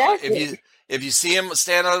 Exactly. If you see them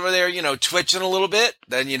standing over there, twitching a little bit,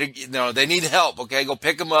 then they need help. Okay, go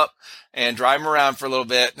pick them up and drive them around for a little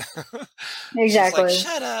bit. Exactly. She's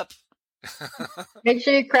like, shut up. Make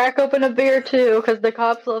sure you crack open a beer too, because the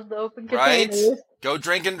cops love the open containers. Right? Go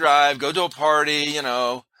drink and drive. Go to a party.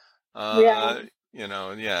 Yeah.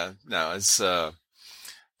 Yeah. No, it's but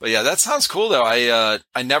yeah, that sounds cool though. I've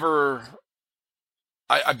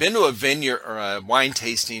been to a vineyard or a wine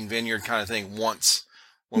tasting vineyard kind of thing once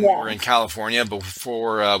when we were in California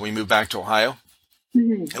before we moved back to Ohio.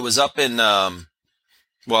 Mm-hmm. It was up in it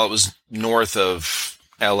was north of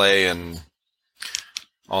LA and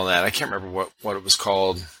all that. I can't remember what it was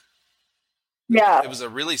called. Yeah. It was a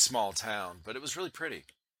really small town, but it was really pretty.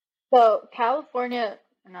 So California,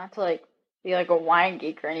 not to like be like a wine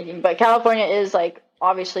geek or anything, but California is like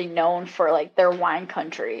obviously known for like their wine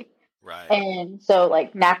country. Right. And so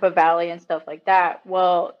like Napa Valley and stuff like that.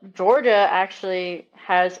 Well, Georgia actually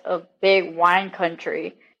has a big wine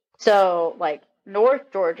country. So like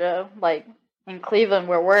North Georgia, like in Cleveland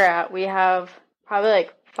where we're at, we have probably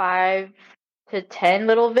like 5 to 10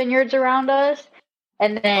 little vineyards around us.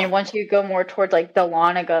 And then once you go more towards like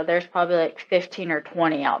Dahlonega, there's probably like 15 or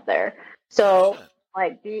 20 out there. So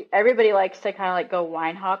like everybody likes to kind of like go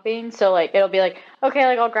wine hopping. So like it'll be like, okay,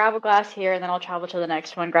 like I'll grab a glass here and then I'll travel to the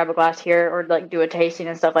next one, grab a glass here, or like do a tasting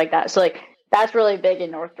and stuff like that. So like that's really big in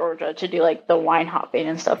North Georgia to do like the wine hopping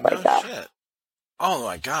and stuff like that. Shit. Oh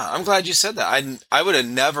my God. I'm glad you said that. I would have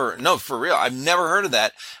never, no, for real. I've never heard of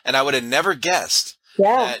that. And I would have never guessed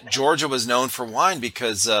that Georgia was known for wine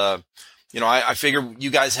because, I figure you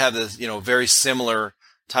guys have this, very similar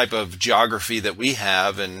type of geography that we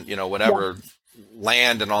have and, whatever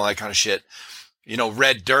land and all that kind of shit,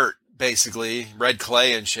 red dirt, basically red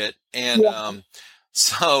clay and shit. And,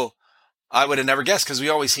 so I would have never guessed because we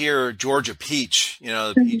always hear Georgia peach,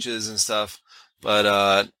 the peaches and stuff.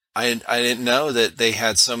 But, I didn't know that they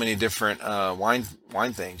had so many different,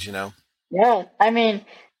 wine things, Yeah. I mean,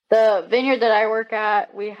 the vineyard that I work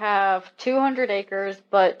at, we have 200 acres,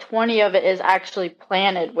 but 20 of it is actually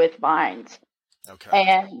planted with vines. Okay.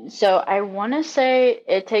 And so I want to say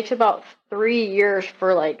it takes about 3 years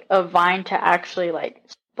for like a vine to actually like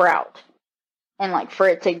sprout and like for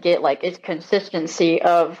it to get like its consistency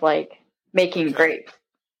of like making grapes.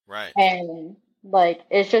 Right. And like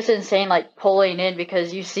it's just insane like pulling in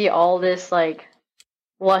because you see all this like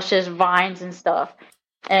luscious vines and stuff.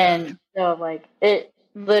 And so like it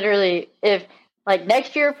literally if like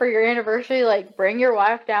next year for your anniversary, like bring your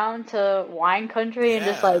wife down to wine country and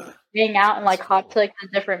just like hang out and like hop to like the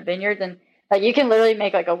different vineyards and like you can literally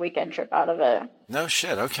make like a weekend trip out of it. No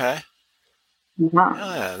shit. Okay. Yeah.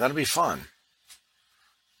 Yeah, that'll be fun.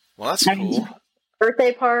 Well, that's I mean, cool.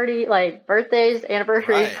 birthday party, like birthdays,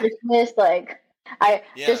 anniversaries, Right. Christmas, like I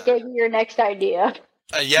just Yeah. gave you your next idea.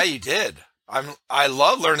 Yeah, you did. I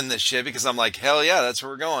love learning this shit because I'm like, hell yeah, that's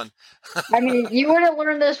where we're going. I mean, you wouldn't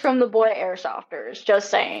learn this from the boy airsofters, just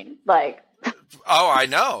saying. Like, Oh, I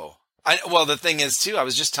know. Well, the thing is too, I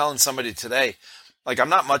was just telling somebody today, like I'm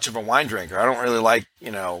not much of a wine drinker. I don't really like,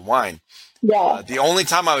 wine. yeah. The only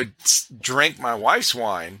time I would drink my wife's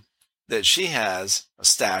wine that she has a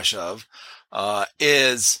stash of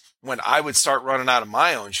is when I would start running out of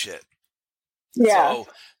my own shit. Yeah. So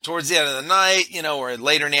towards the end of the night, or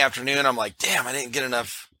later in the afternoon, I'm like, damn, I didn't get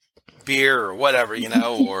enough beer or whatever,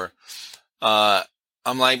 or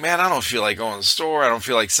I'm like, man, I don't feel like going to the store. I don't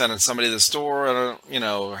feel like sending somebody to the store, I don't,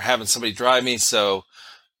 or having somebody drive me. So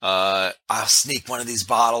I'll sneak one of these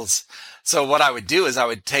bottles. So what I would do is I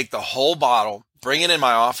would take the whole bottle, bring it in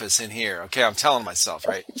my office in here. Okay, I'm telling myself,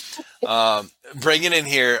 right? Bring it in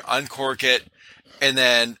here, uncork it, and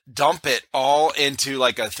then dump it all into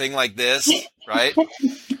like a thing like this, right?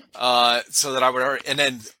 So that I would, and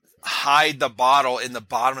then hide the bottle in the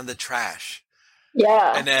bottom of the trash.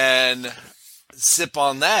 Yeah. And then sip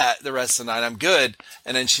on that the rest of the night. I'm good.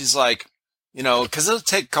 And then she's like, because it'll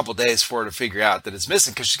take a couple days for her to figure out that it's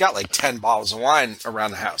missing because she's got like 10 bottles of wine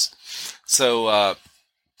around the house. So,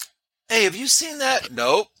 hey, have you seen that?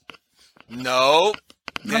 Nope.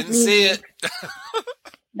 Didn't see it.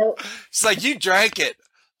 Nope. She's like, you drank it.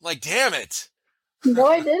 I'm like, damn it. No,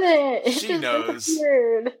 I didn't. It She just knows.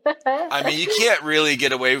 disappeared. I mean, you can't really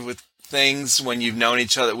get away with things when you've known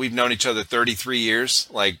each other. We've known each other 33 years.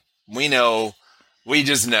 Like, we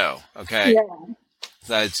just know. Okay. Yeah.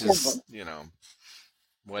 That's just,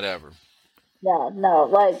 whatever. Yeah, no,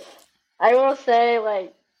 like I will say,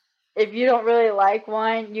 like if you don't really like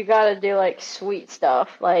wine, you gotta do like sweet stuff.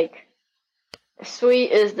 Like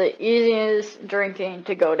sweet is the easiest drinking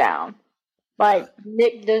to go down. Like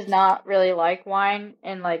Nick does not really like wine,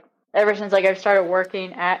 and like ever since like I've started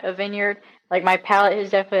working at a vineyard, like my palate has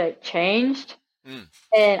definitely like changed.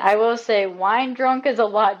 And I will say, wine drunk is a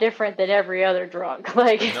lot different than every other drunk.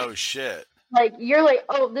 Like No shit. like you're like,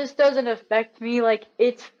 oh, this doesn't affect me, like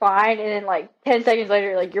it's fine, and then like 10 seconds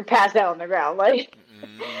later, like you're passed out on the ground, like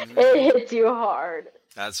it hits you hard.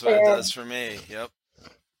 That's what it does for me. Yep.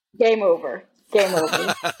 Game over.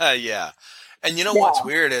 Yeah. And what's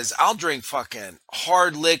weird is I'll drink fucking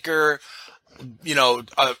hard liquor.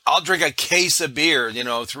 I'll drink a case of beer.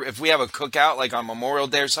 If we have a cookout like on Memorial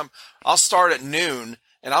Day or something, I'll start at noon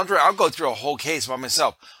and I'll go through a whole case by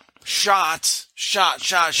myself. Shot.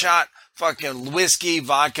 Fucking whiskey,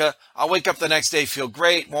 vodka. I'll wake up the next day, feel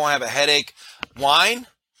great, won't have a headache. Wine,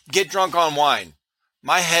 get drunk on wine.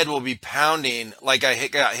 My head will be pounding like I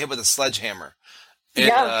got hit with a sledgehammer.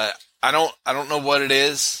 And, I don't know what it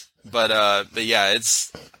is, but yeah,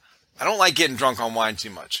 I don't like getting drunk on wine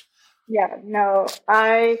too much. Yeah, no,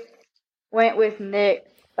 I went with Nick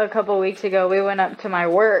a couple weeks ago. We went up to my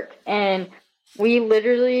work and we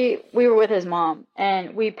were with his mom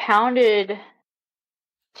and we pounded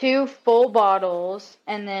 2 full bottles,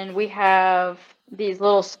 and then we have these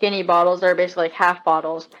little skinny bottles that are basically like half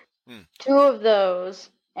bottles. 2 of those,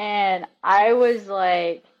 and I was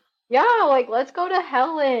like, yeah, like let's go to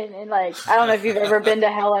Helen. And like I don't know if you've ever been to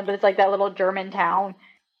Helen, but it's like that little German town.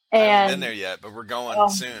 And I haven't been there yet, but we're going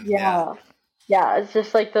soon. Yeah, it's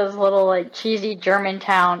just like those little like cheesy German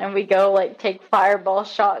town, and we go like take fireball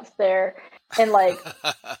shots there, and like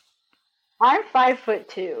I'm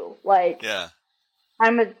 5'2", like yeah.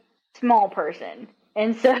 I'm a small person,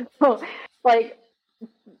 and so like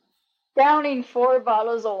downing 4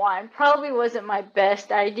 bottles of wine probably wasn't my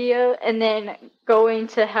best idea, and then going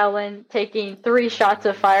to Helen, taking 3 shots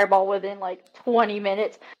of Fireball within like 20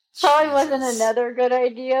 minutes probably wasn't another good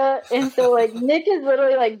idea. And so like Nick is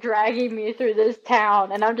literally like dragging me through this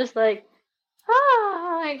town, and I'm just like,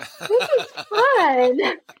 like this is fun.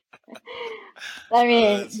 I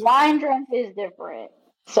mean, wine drunk is different.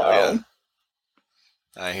 So. Oh, yeah.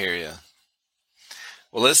 I hear you.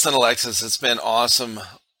 Well, listen, Alexis, it's been awesome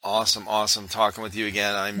talking with you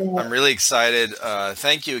again. I'm really excited.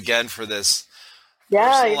 Thank you again for this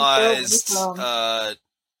personalized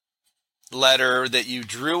letter that you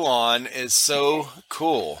drew on is so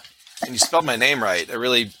cool. And you spelled my name right. It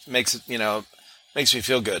really makes it, makes me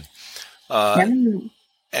feel good. And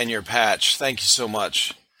your patch. Thank you so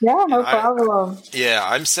much. Yeah, And no problem.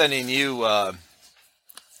 I'm sending you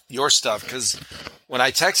your stuff because when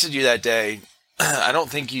I texted you that day, I don't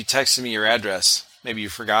think you texted me your address. Maybe you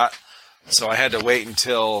forgot. So I had to wait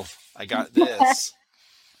until I got this.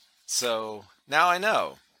 So now I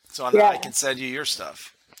know. So now I can send you your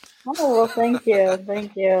stuff. Oh, well, thank you.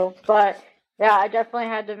 Thank you. But yeah, I definitely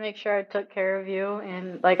had to make sure I took care of you.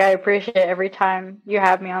 And like, I appreciate every time you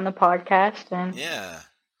have me on the podcast. And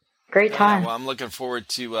great time. Yeah, well, I'm looking forward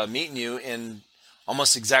to meeting you in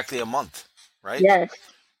almost exactly a month, right? Yes.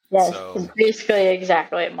 So, basically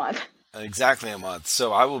exactly a month. Exactly a month.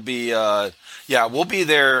 So I will be, we'll be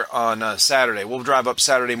there on Saturday. We'll drive up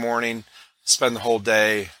Saturday morning, spend the whole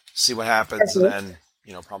day, see what happens, and then,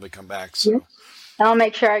 probably come back. So. And I'll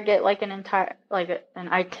make sure I get like an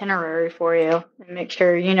itinerary for you and make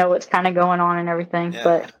sure you know what's kind of going on and everything. Yeah,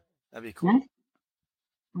 but that'd be cool.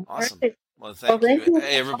 Yeah. Awesome. Well, thank you.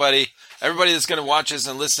 Hey, everybody that's going to watch us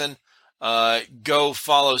and listen, go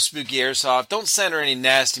follow Spooky Airsoft. Don't send her any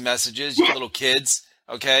nasty messages, you little kids.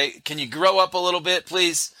 Okay, can you grow up a little bit,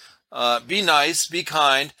 please? Be nice, be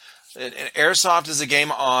kind. Airsoft is a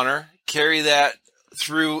game of honor. Carry that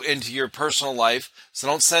through into your personal life. So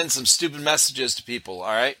don't send some stupid messages to people.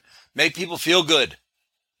 All right, make people feel good,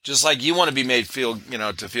 just like you want to be made feel,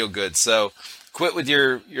 to feel good. So quit with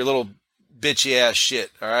your little bitchy ass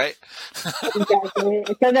shit. All right. Exactly.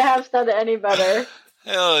 It couldn't have said it any better.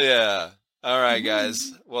 Hell yeah! All right,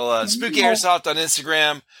 guys. Well, Spooky Airsoft on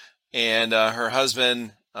Instagram. And her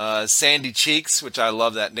husband, Sandy Cheeks, which I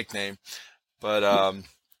love that nickname. But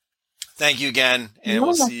thank you again, and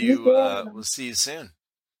we'll see you. We'll see you soon.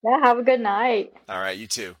 Yeah, have a good night. All right, you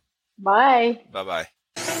too. Bye. Bye-bye.